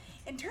 So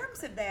in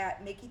terms of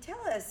that, Mickey, tell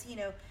us,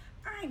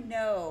 I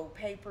know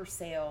paper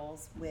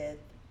sales with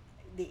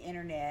the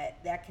internet,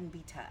 that can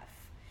be tough.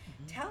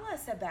 Tell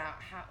us about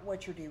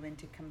what you're doing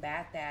to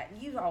combat that.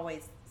 And you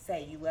always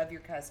say you love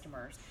your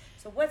customers.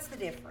 So what's the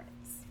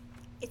difference?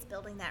 It's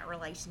building that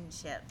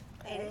relationship.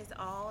 Okay. It is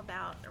all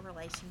about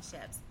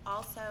relationships.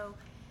 Also,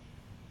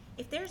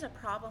 if there's a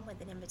problem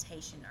with an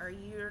invitation, or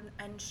you're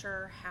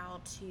unsure how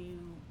to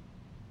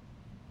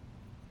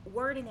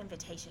word an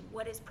invitation,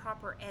 what is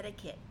proper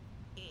etiquette,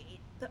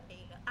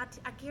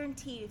 I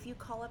guarantee you, if you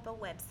call up a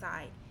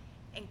website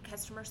and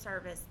customer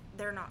service,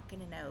 they're not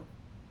going to know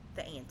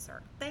the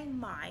answer. They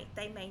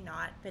may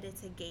not, but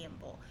it's a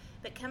gamble.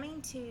 But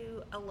coming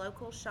to a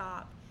local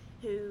shop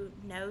who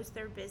knows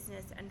their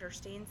business,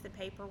 understands the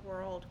paper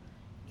world,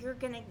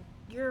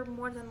 you're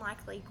more than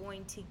likely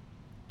going to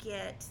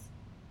get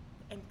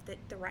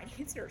the right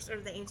answers, or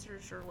the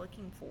answers you're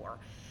looking for,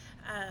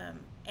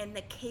 and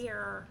the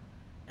care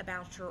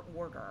about your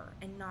order,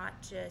 and not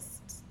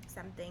just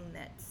something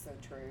that's So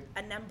true.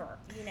 a number,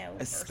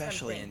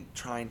 Especially or in something.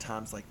 trying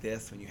times like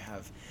this, when you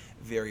have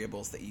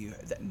variables that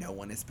no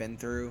one has been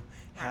through,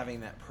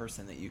 having that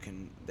person that you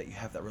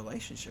have that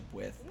relationship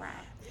with, Right.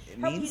 it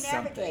Help means you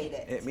navigate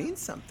something. it. It means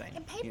something.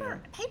 And you know?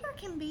 paper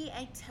can be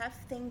a tough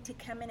thing to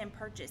come in and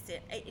purchase.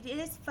 It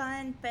is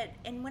fun,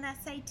 and when I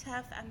say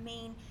tough, I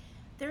mean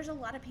there's a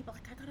lot of people.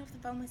 Like, I got off the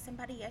phone with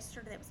somebody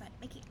yesterday that was like,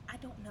 Mickey, I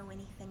don't know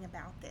anything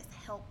about this.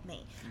 Help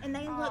me. And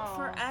they look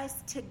for Aw.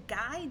 us to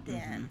guide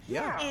them.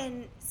 Yeah.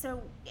 And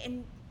so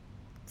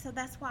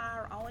that's why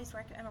I always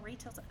recommend a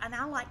retail. And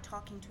I like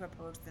talking to a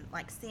person,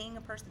 like seeing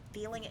a person,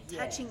 feeling it,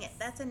 touching it. Yes.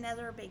 That's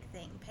another big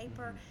thing.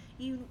 Paper,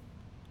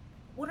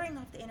 ordering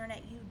off the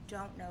internet, you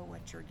don't know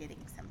what you're getting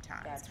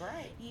sometimes. That's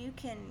right. You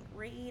can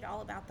read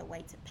all about the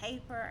weights of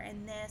paper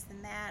and this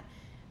and that,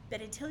 but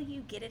until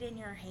you get it in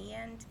your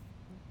hand,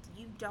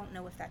 you don't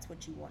know if that's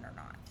what you want or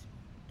not.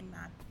 In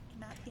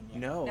my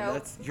opinion. No, No,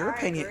 that's your I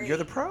opinion. agree. You're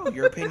the pro.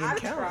 Your opinion I've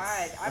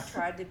counts.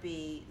 tried to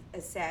be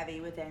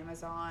savvy with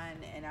Amazon,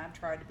 and I've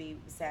tried to be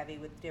savvy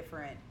with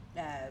different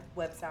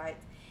websites.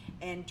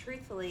 And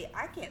truthfully,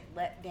 I get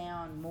let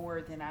down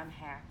more than I'm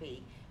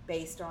happy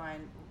based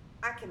on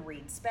I can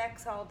read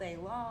specs all day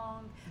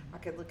long. I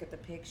could look at the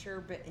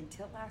picture, but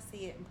until I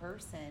see it in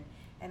person,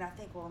 and I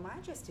think, well, am I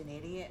just an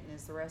idiot? And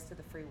is the rest of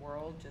the free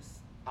world just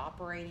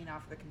operating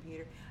off the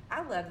computer?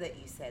 I love that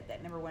you said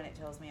that. Number one, it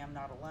tells me I'm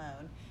not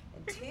alone.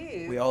 And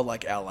two, We all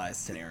like allies,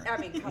 Tanera. I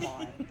mean, come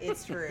on,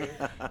 it's true.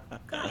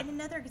 God, and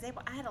another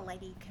example, I had a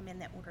lady come in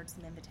that ordered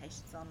some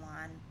invitations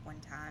online one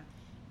time,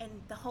 and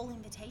the whole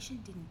invitation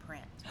didn't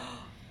print.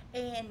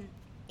 And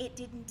it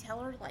didn't tell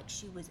her, like,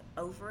 she was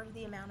over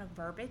the amount of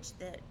verbiage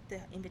that the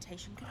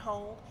invitation could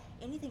hold,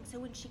 anything. So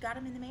when she got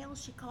them in the mail,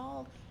 she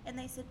called, and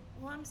they said,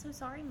 well, I'm so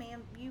sorry,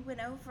 ma'am, you went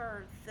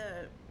over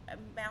the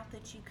amount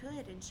that you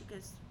could. And she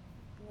goes,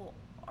 well,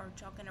 aren't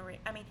y'all going to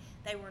I mean,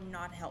 they were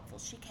not helpful.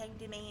 She came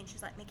to me, and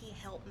she's like, Mickey,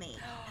 help me.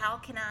 How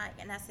can I?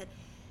 And I said,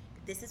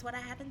 this is what I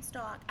have in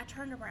stock. I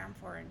turned around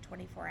for her in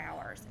 24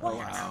 hours and Oh,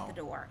 got wow. out the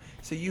door.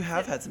 So you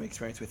have had some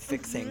experience with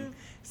fixing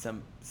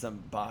some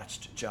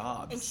botched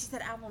jobs. And she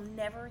said, I will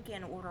never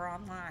again order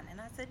online. And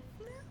I said,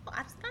 no,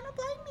 I just don't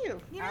blame you.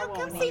 You I know, come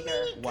won't see either.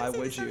 me. Why Come see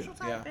would the you? Social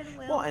Type, Yeah. and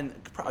Well, and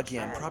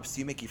again, Right. props to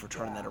you, Mickey, for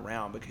turning Yeah. that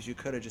around, because you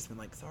could have just been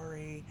like,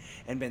 sorry,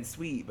 and been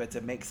sweet, but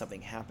to make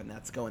something happen,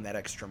 that's going that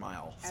extra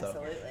mile. So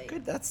Absolutely.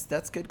 good.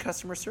 That's good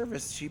customer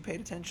service. She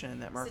paid attention in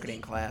that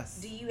marketing class.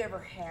 Do you ever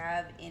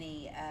have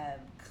any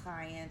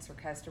clients or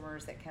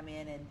customers that come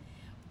in and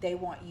they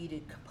want you to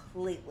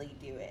completely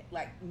do it,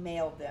 like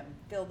mail them,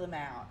 fill them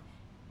out?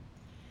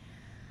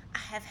 I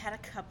have had a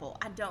couple.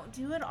 I don't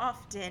do it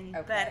often,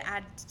 Okay. but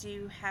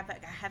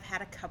I have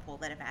had a couple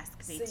that have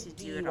asked me So to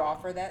do do it. you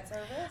offer that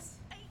service?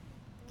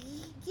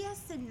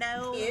 Yes and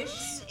no.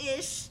 Ish?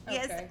 Ish.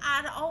 Yes. Okay.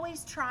 I'd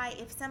always try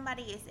if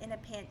somebody is in a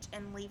pinch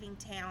and leaving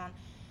town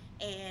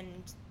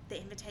and the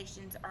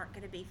invitations aren't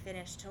going to be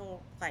finished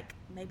till like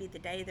maybe the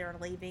day they're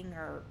leaving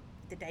or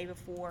the day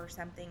before or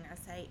something. I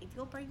say, if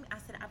you'll bring, I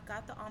said, I've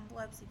got the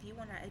envelopes. If you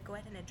want to go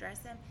ahead and address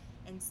them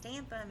and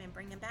stamp them and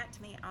bring them back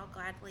to me, I'll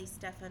gladly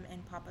stuff them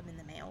and pop them in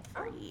the mail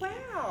for Oh, you.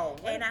 wow.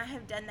 And I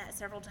have done that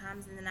several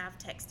times, and then I've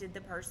texted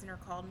the person or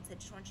called and said,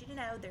 just want you to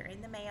know they're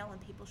in the mail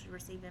and people should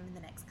receive them in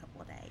the next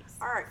couple of days.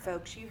 All right,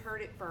 folks, you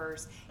heard it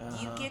first. You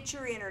Uh-huh. get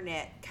your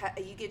internet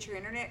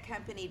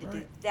company to do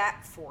Right.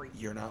 that for you.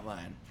 You're not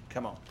lying.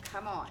 Come on.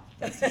 Come on.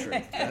 That's the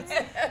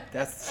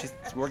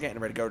truth. We're getting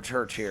ready to go to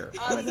church here.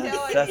 I'm telling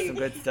That's you. some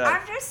good stuff.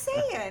 I'm just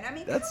saying. I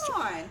mean, That's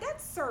come on.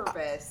 That's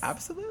service.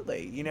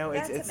 Absolutely. You know,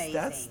 That's it's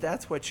amazing.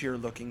 that's what you're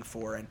looking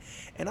for.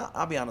 And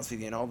I'll be honest with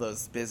you, and all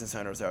those business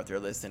owners out there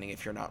listening,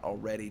 if you're not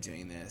already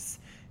doing this,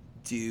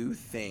 do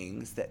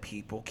things that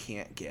people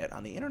can't get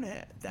on the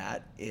internet.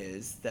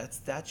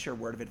 That's your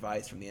word of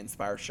advice from the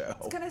Inspire Show.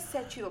 It's going to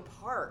set you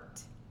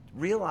apart.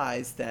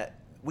 Realize that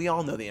we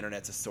all know the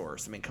internet's a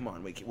source. I mean, come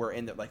on, we're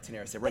in the, like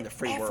Tanera said, we're in the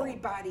free world.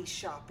 Everybody's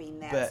shopping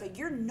that, But- so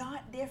you're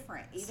not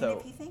different, even So,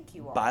 if you think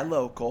you are. buy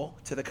local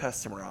to the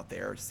customer out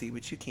there. See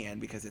what you can,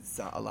 because it's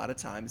a lot of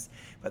times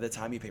by the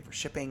time you pay for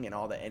shipping and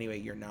all that, anyway,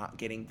 you're not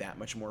getting that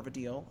much more of a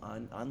deal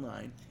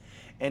online.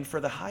 And for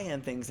the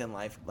high-end things in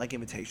life, like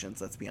invitations,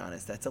 let's be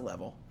honest, that's a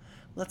level.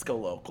 Let's go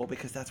local,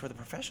 because that's where the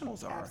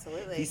professionals are.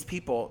 Absolutely. These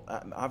people,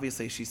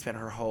 obviously, she spent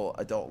her whole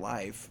adult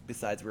life,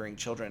 besides rearing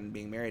children and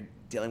being married,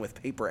 dealing with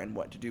paper and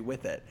what to do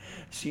with it.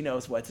 She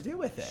knows what to do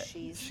with it.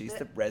 She's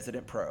the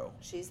resident pro.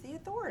 She's the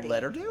authority.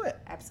 Let her do it.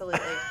 Absolutely.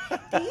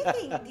 Do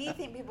you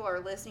think people are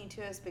listening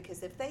to us?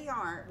 Because if they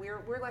aren't,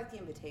 we're like the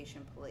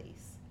invitation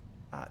police.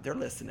 They're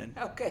listening.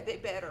 Okay, they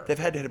better. They've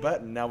had to hit a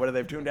button. Now, whether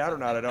they've tuned out or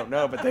not, I don't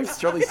know, but they've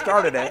surely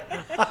started it.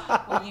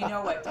 Well, you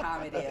know what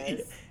time it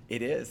is.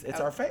 It is. It's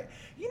our favorite.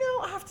 You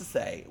know, I have to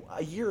say,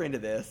 a year into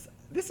this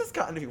has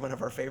gotten to be one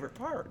of our favorite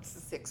parts.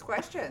 6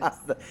 questions.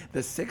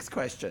 The 6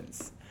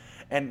 questions.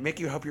 And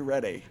Mickey, I hope you're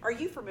ready. Are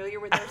you familiar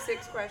with those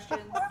 6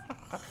 questions?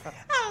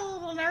 I'm a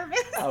little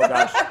nervous. Oh,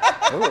 gosh.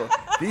 Ooh,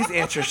 these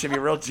answers should be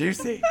real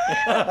juicy.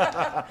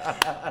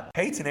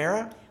 Hey,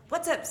 Tanera.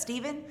 What's up,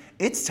 Steven?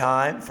 It's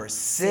time for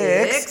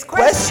 6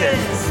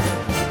 questions.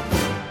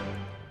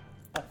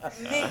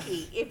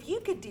 Mickey, if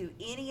you could do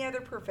any other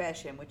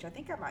profession, which I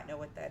think I might know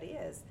what that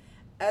is,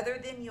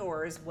 other than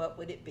yours, what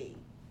would it be?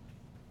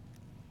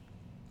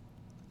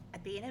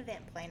 I'd be an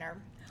event planner,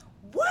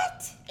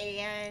 What?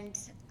 and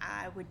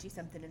I would do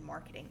something in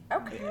marketing.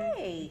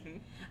 Okay.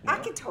 I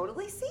could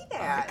totally see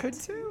that. I could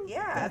too.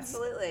 Yeah, That's-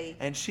 absolutely.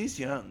 And she's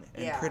young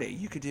and Yeah. pretty.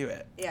 You could do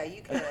it. Yeah,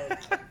 you could.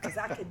 Because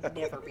I could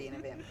never be an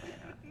event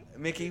planner.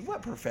 Mickey,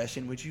 what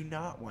profession would you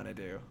not want to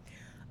do?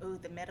 Ooh,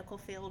 the medical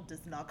field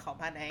does not call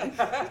my name.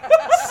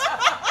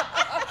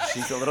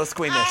 She's a little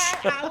squeamish.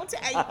 I will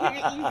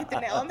you hit the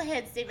nail on the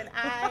head, Stephen.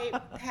 I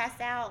pass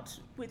out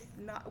with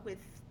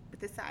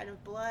the sight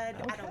of blood.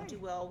 I don't Okay. do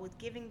well with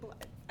giving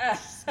blood.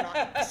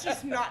 It's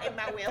just not in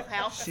my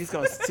wheelhouse. She's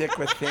going to stick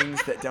with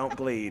things that don't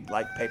bleed,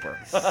 like paper.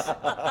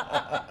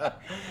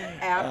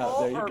 Apple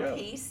there you or go.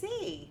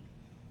 PC?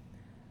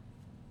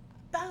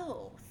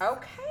 Both.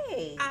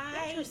 Okay.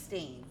 I-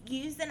 Interesting.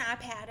 Use an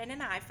iPad and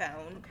an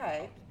iPhone.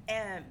 Okay.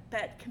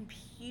 But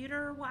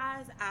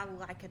computer-wise, I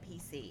like a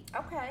PC.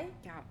 Okay.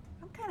 Yeah.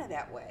 I'm kind of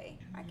that way.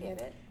 I get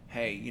it.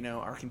 Hey,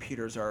 our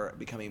computers are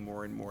becoming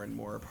more and more and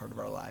more a part of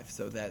our life,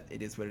 so that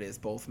it is what it is.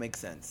 Both make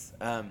sense.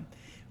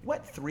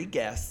 What 3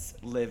 guests,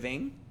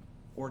 living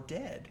or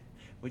dead,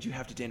 would you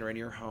have to dinner in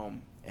your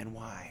home, and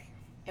why?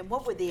 And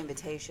what would the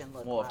invitation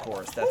look Well, like? of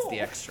course, that's the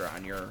extra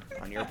on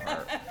your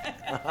part.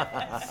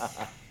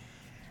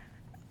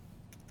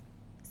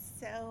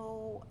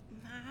 So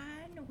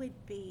mine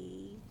would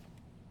be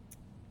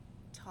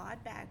Todd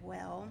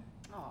Bagwell,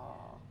 Aw.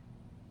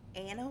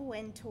 Anna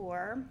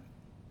Wintour,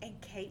 and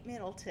Kate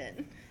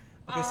Middleton.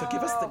 Okay, so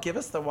give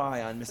us the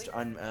why on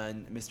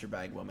Mr.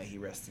 Bagwell. May he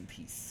rest in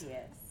peace.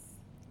 Yes.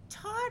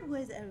 Todd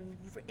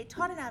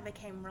and I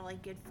became really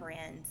good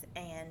friends,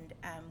 and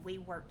we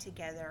worked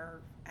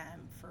together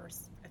for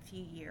a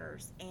few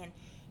years, and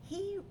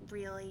he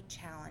really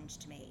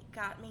challenged me,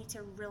 got me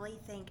to really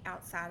think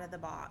outside of the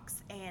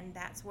box, and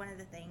that's one of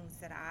the things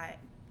that I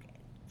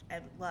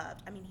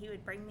loved. I mean, he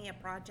would bring me a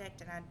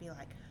project, and I'd be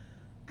like,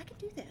 I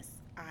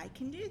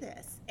can do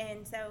this.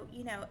 And so,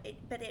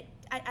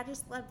 I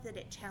just loved that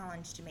it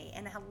challenged me,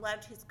 and I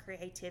loved his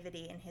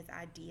creativity and his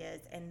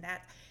ideas, and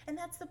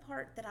that's the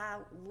part that I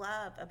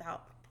love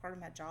about part of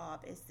my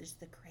job is just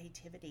the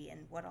creativity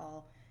and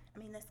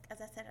this, as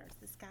I said,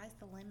 the sky's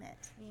the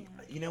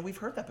limit. We've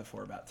heard that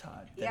before about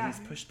Todd, that Yeah. he's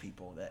pushed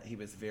people, that he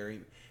was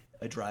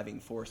a driving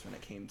force when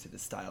it came to the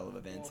style of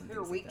events and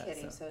Who are things we like that.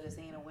 kidding? So does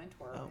Anna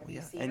Wintour. Oh, Have yeah.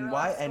 you seen And her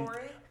why? life And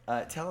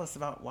story? tell us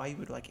about why you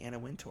would like Anna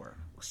Wintour.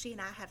 Well, she and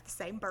I have the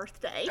same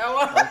birthday.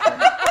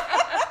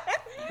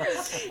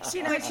 She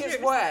and I Which is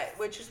share- what?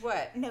 Which is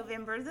what?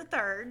 November the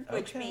 3rd.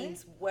 Which Okay.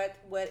 means what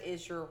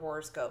is your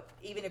horoscope?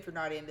 Even if you're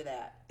not into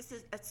that. This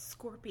is a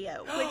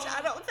Scorpio, which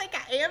I don't think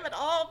I am at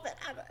all, but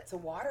It's a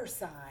water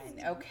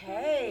sign.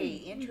 Okay.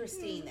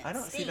 Interesting. I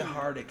don't see the Steve.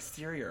 hard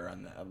exterior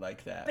on that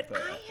like that. But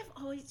But I have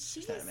always,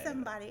 she that is may-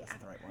 somebody, that's I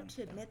the right one. have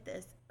to admit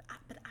this,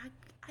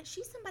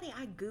 she's somebody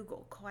I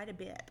Google quite a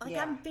bit. Like,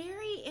 Yeah. I'm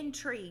very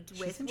intrigued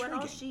with She's what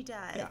all intriguing. she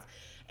does. Yeah.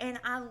 And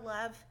I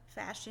love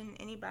fashion.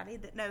 Anybody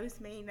that knows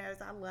me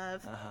knows I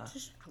love, I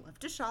love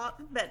to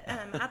shop, but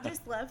I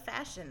just love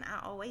fashion. I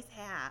always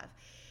have.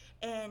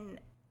 And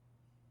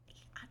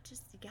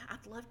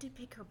I'd love to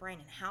pick her brain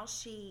and how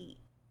she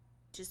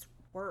just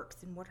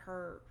works and what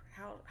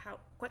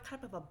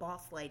type of a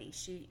boss lady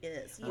she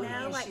is. You know,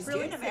 Yeah, like she's really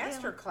doing a sit down-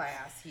 master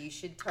class. You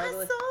should I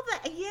totally saw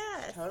that.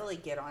 Yes. totally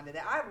get onto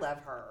that. I love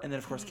her. and then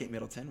of course Kate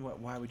Middleton.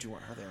 Why would you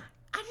want her there?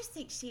 I just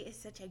think she is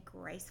such a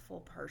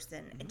graceful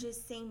person. It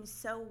just seems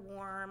so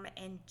warm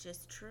and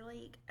just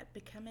truly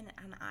becoming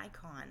an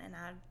icon. And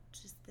I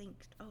just think,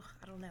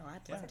 I don't know.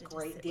 I'd love to just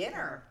Great sit with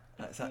dinner.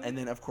 her. And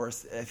then of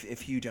course,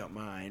 if you don't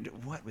mind,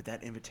 what would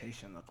that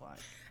invitation look like?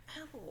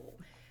 Oh,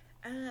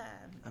 I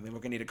mean, we're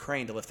gonna need a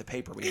crane to lift the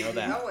paper. We know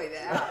that. No way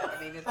that.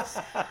 I mean, it's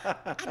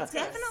I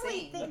definitely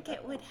scene. think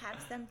it would have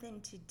something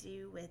to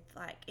do with,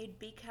 like, it'd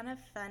be kind of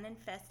fun and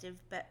festive,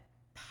 but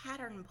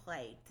pattern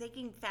play,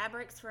 thinking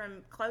fabrics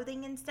from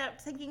clothing and stuff,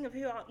 thinking of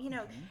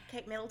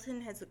Kate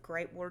Middleton has a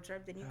great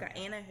wardrobe. Then you've got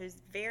Anna, who's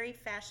very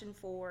fashion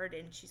forward,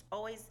 and she's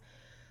always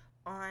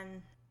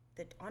onto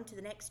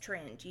the next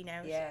trend,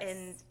 Yes.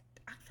 And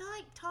I feel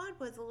like Todd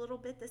was a little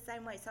bit the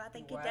same way, so I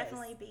think it'd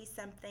definitely be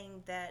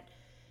something that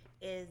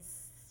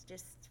is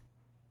just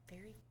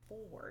very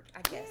forward,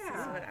 I guess is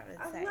what I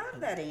would say. I love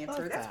that answer. love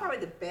That's that. probably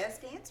the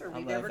best answer I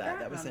we've love ever that. gotten.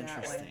 That was on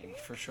interesting one.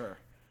 for sure.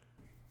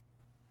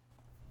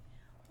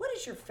 What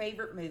is your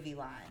favorite movie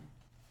line?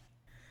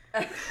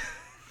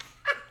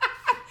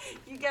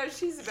 You guys,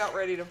 she's about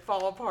ready to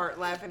fall apart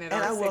laughing at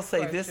And our I will 6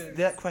 say questions.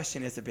 that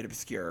question is a bit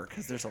obscure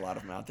because there's a lot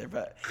of them out there,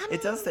 but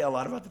it does say a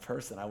lot about the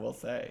person. I will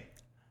say.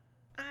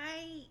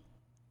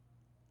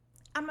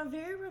 I'm a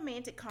very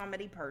romantic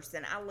comedy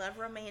person. I love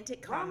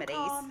romantic comedies.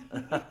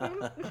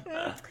 Rom-com.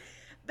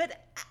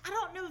 But I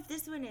don't know if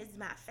this one is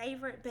my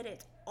favorite, but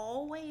it's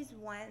always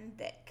one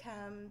that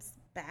comes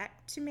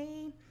back to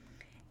me.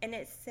 And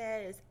it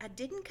says, I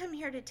didn't come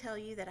here to tell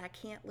you that I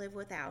can't live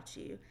without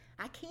you.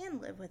 I can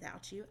live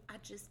without you. I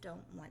just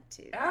don't want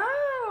to.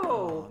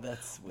 Oh,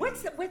 that's sweet.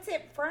 what's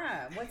it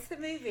from? What's the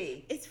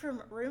movie? It's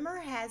from Rumor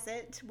Has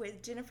It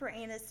with Jennifer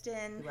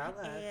Aniston Who I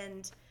love.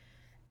 and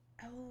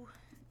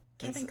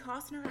Kevin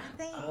Costner, I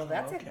think. Well,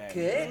 that's okay. a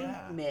good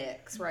Yeah.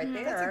 mix right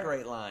there. That's a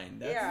great line.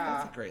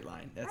 That's a great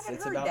line. I That's haven't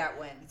it's heard about that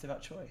one. It's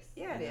about choice.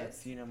 Yeah, And it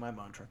that's, is. my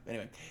mantra.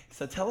 Anyway,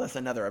 so tell us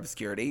another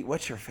obscurity.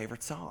 What's your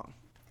favorite song?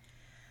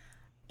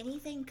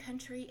 Anything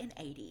country and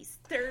 80s.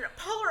 They're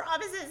polar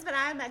opposites, but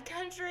I'm a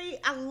country.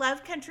 I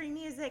love country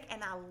music,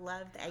 and I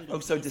love the 80s Oh,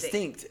 so music.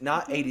 distinct,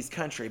 not 80s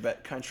country,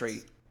 but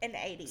country And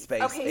 80s.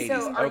 space. Okay,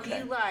 80s. so are okay.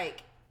 you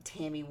like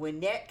Tammy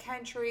Wynette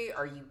country?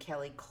 Are you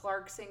Kelly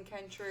Clarkson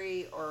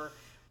country? Or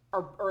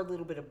a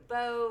little bit of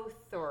both?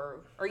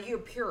 Or are you a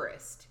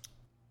purist?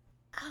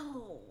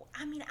 Oh,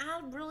 I mean,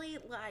 I really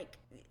like,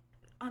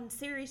 on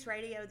Sirius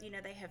Radio,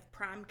 they have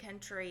Prime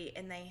Country,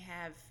 and they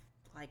have,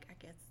 like, I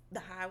guess, The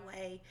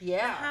Highway.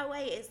 Yeah. The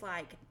Highway is,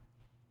 like,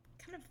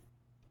 kind of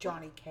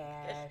Johnny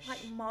Cash. like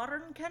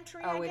modern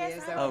country, Oh, I it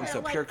guess. is, I don't Oh, know, so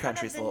like pure kind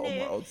of country's the a little new-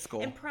 more old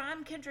school. And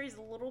prime country's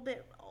a little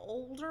bit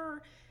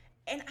older.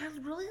 And I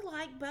really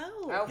like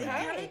both. Okay.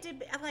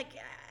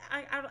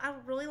 I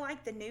really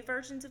like the new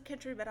versions of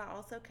country, but I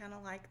also kind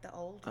of like the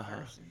old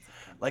versions of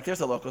country. Like there's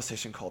a local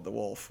station called The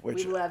Wolf,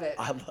 which We love it.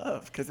 I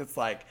love because it's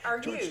like Our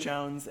George youth.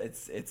 Jones.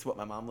 It's what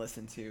my mom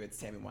listened to. It's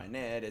Tammy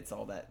Wynette. It's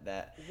all that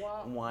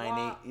Wah, whiny.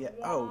 wah, Yeah.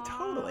 wah. Oh,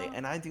 totally.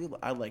 And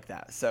I like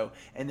that. So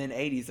and then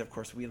 80s, of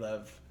course, we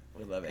love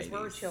 80s. Because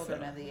we're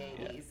children so, of the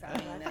 80s. yeah. I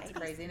mean, that's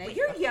crazy. Now,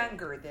 you're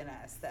younger than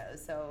us, though.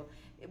 So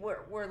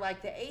we're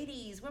like the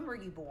 80s. When were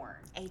you born?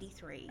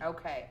 83.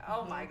 Okay.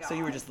 Oh, my God. So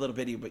you were just a little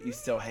bitty, but you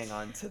still hang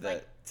on to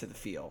the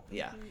feel.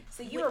 Yeah.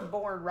 So you were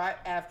born right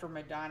after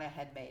Madonna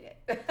had made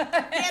it.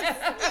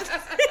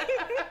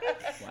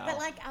 Wow. But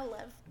like I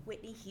love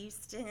Whitney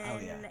Houston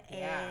yeah.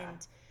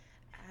 and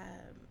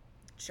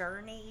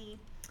Journey.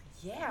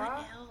 Yeah.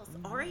 What else?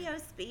 REO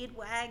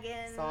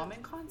Speedwagon. Saw him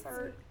in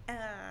concert. What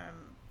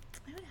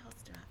else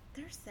do I?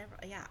 There's several.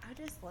 Yeah, I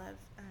just love.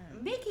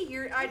 Mickey,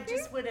 I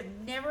just would have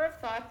never have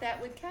thought that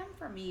would come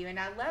from you, and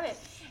I love it.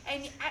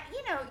 And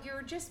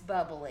you're just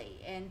bubbly,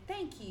 and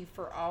thank you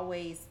for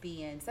always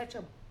being such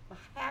a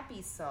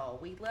happy soul.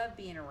 We love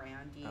being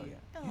around you. Oh, yeah.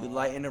 Oh, You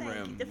lighten a thank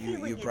room. The You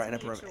feeling is brighten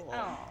up a room. mutual.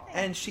 Oh.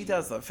 And she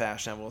does love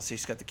fashion. We'll see.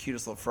 She's got the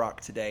cutest little frock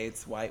today.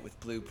 It's white with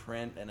blue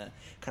print and a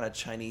kind of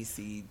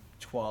Chinese-y,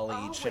 toile-y,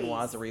 Always.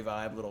 chinoise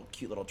revive,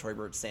 cute little Tory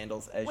Burch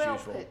sandals as Well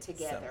usual. put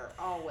together,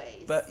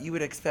 always. But you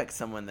would expect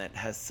someone that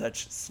has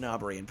such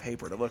snobbery and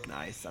paper to look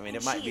nice. I mean,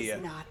 it might she be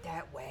is not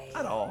that way.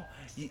 at all.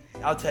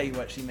 I'll tell you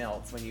what, she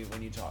melts when you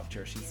talk to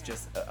her. She's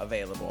just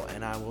available.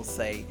 And I will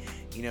say,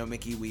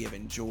 Mickey, we have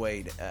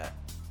enjoyed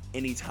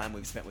any time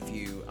we've spent with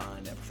you on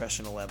a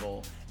professional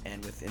level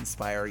and with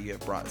Inspire. You have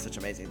brought such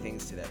amazing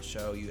things to that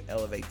show. You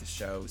elevate the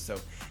show. So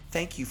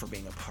thank you for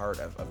being a part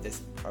of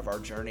our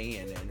journey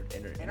and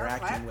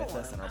interacting with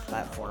us on our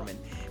platform. And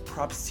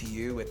props to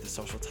you with The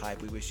Social Type.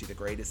 We wish you the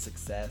greatest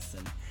success,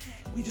 and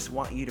we just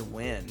want you to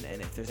win.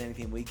 And if there's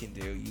anything we can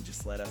do, you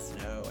just let us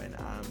know. And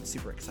I'm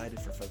super excited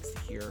for folks to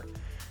hear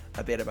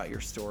a bit about your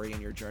story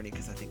and your journey,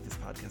 because I think this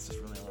podcast was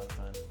really a lot of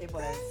fun. It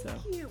was. So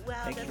Thank you. Well,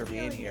 thank you the for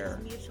being feeling here.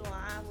 is mutual.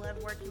 I love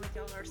working with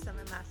y'all. Are some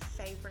of my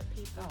favorite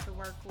people to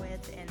work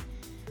with, and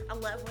I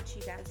love what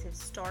you guys have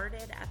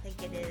started. I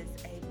think it is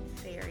a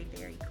very,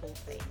 very cool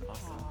thing.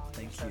 Awesome. Aw,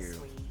 Thank you're so you.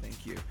 sweet.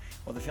 Thank you.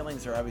 Well, the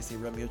feelings are obviously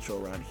real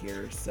mutual around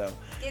here, so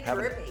Get have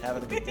drippy. a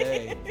good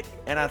day.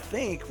 And I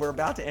think we're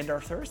about to end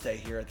our Thursday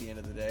here at the end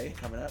of the day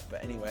coming up.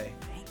 But anyway,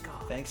 Thank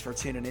God. thanks for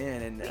tuning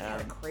in, and We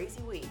had a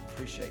crazy week.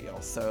 appreciate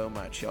y'all so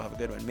much. Y'all have a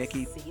good one.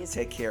 Mickey, See you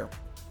take care.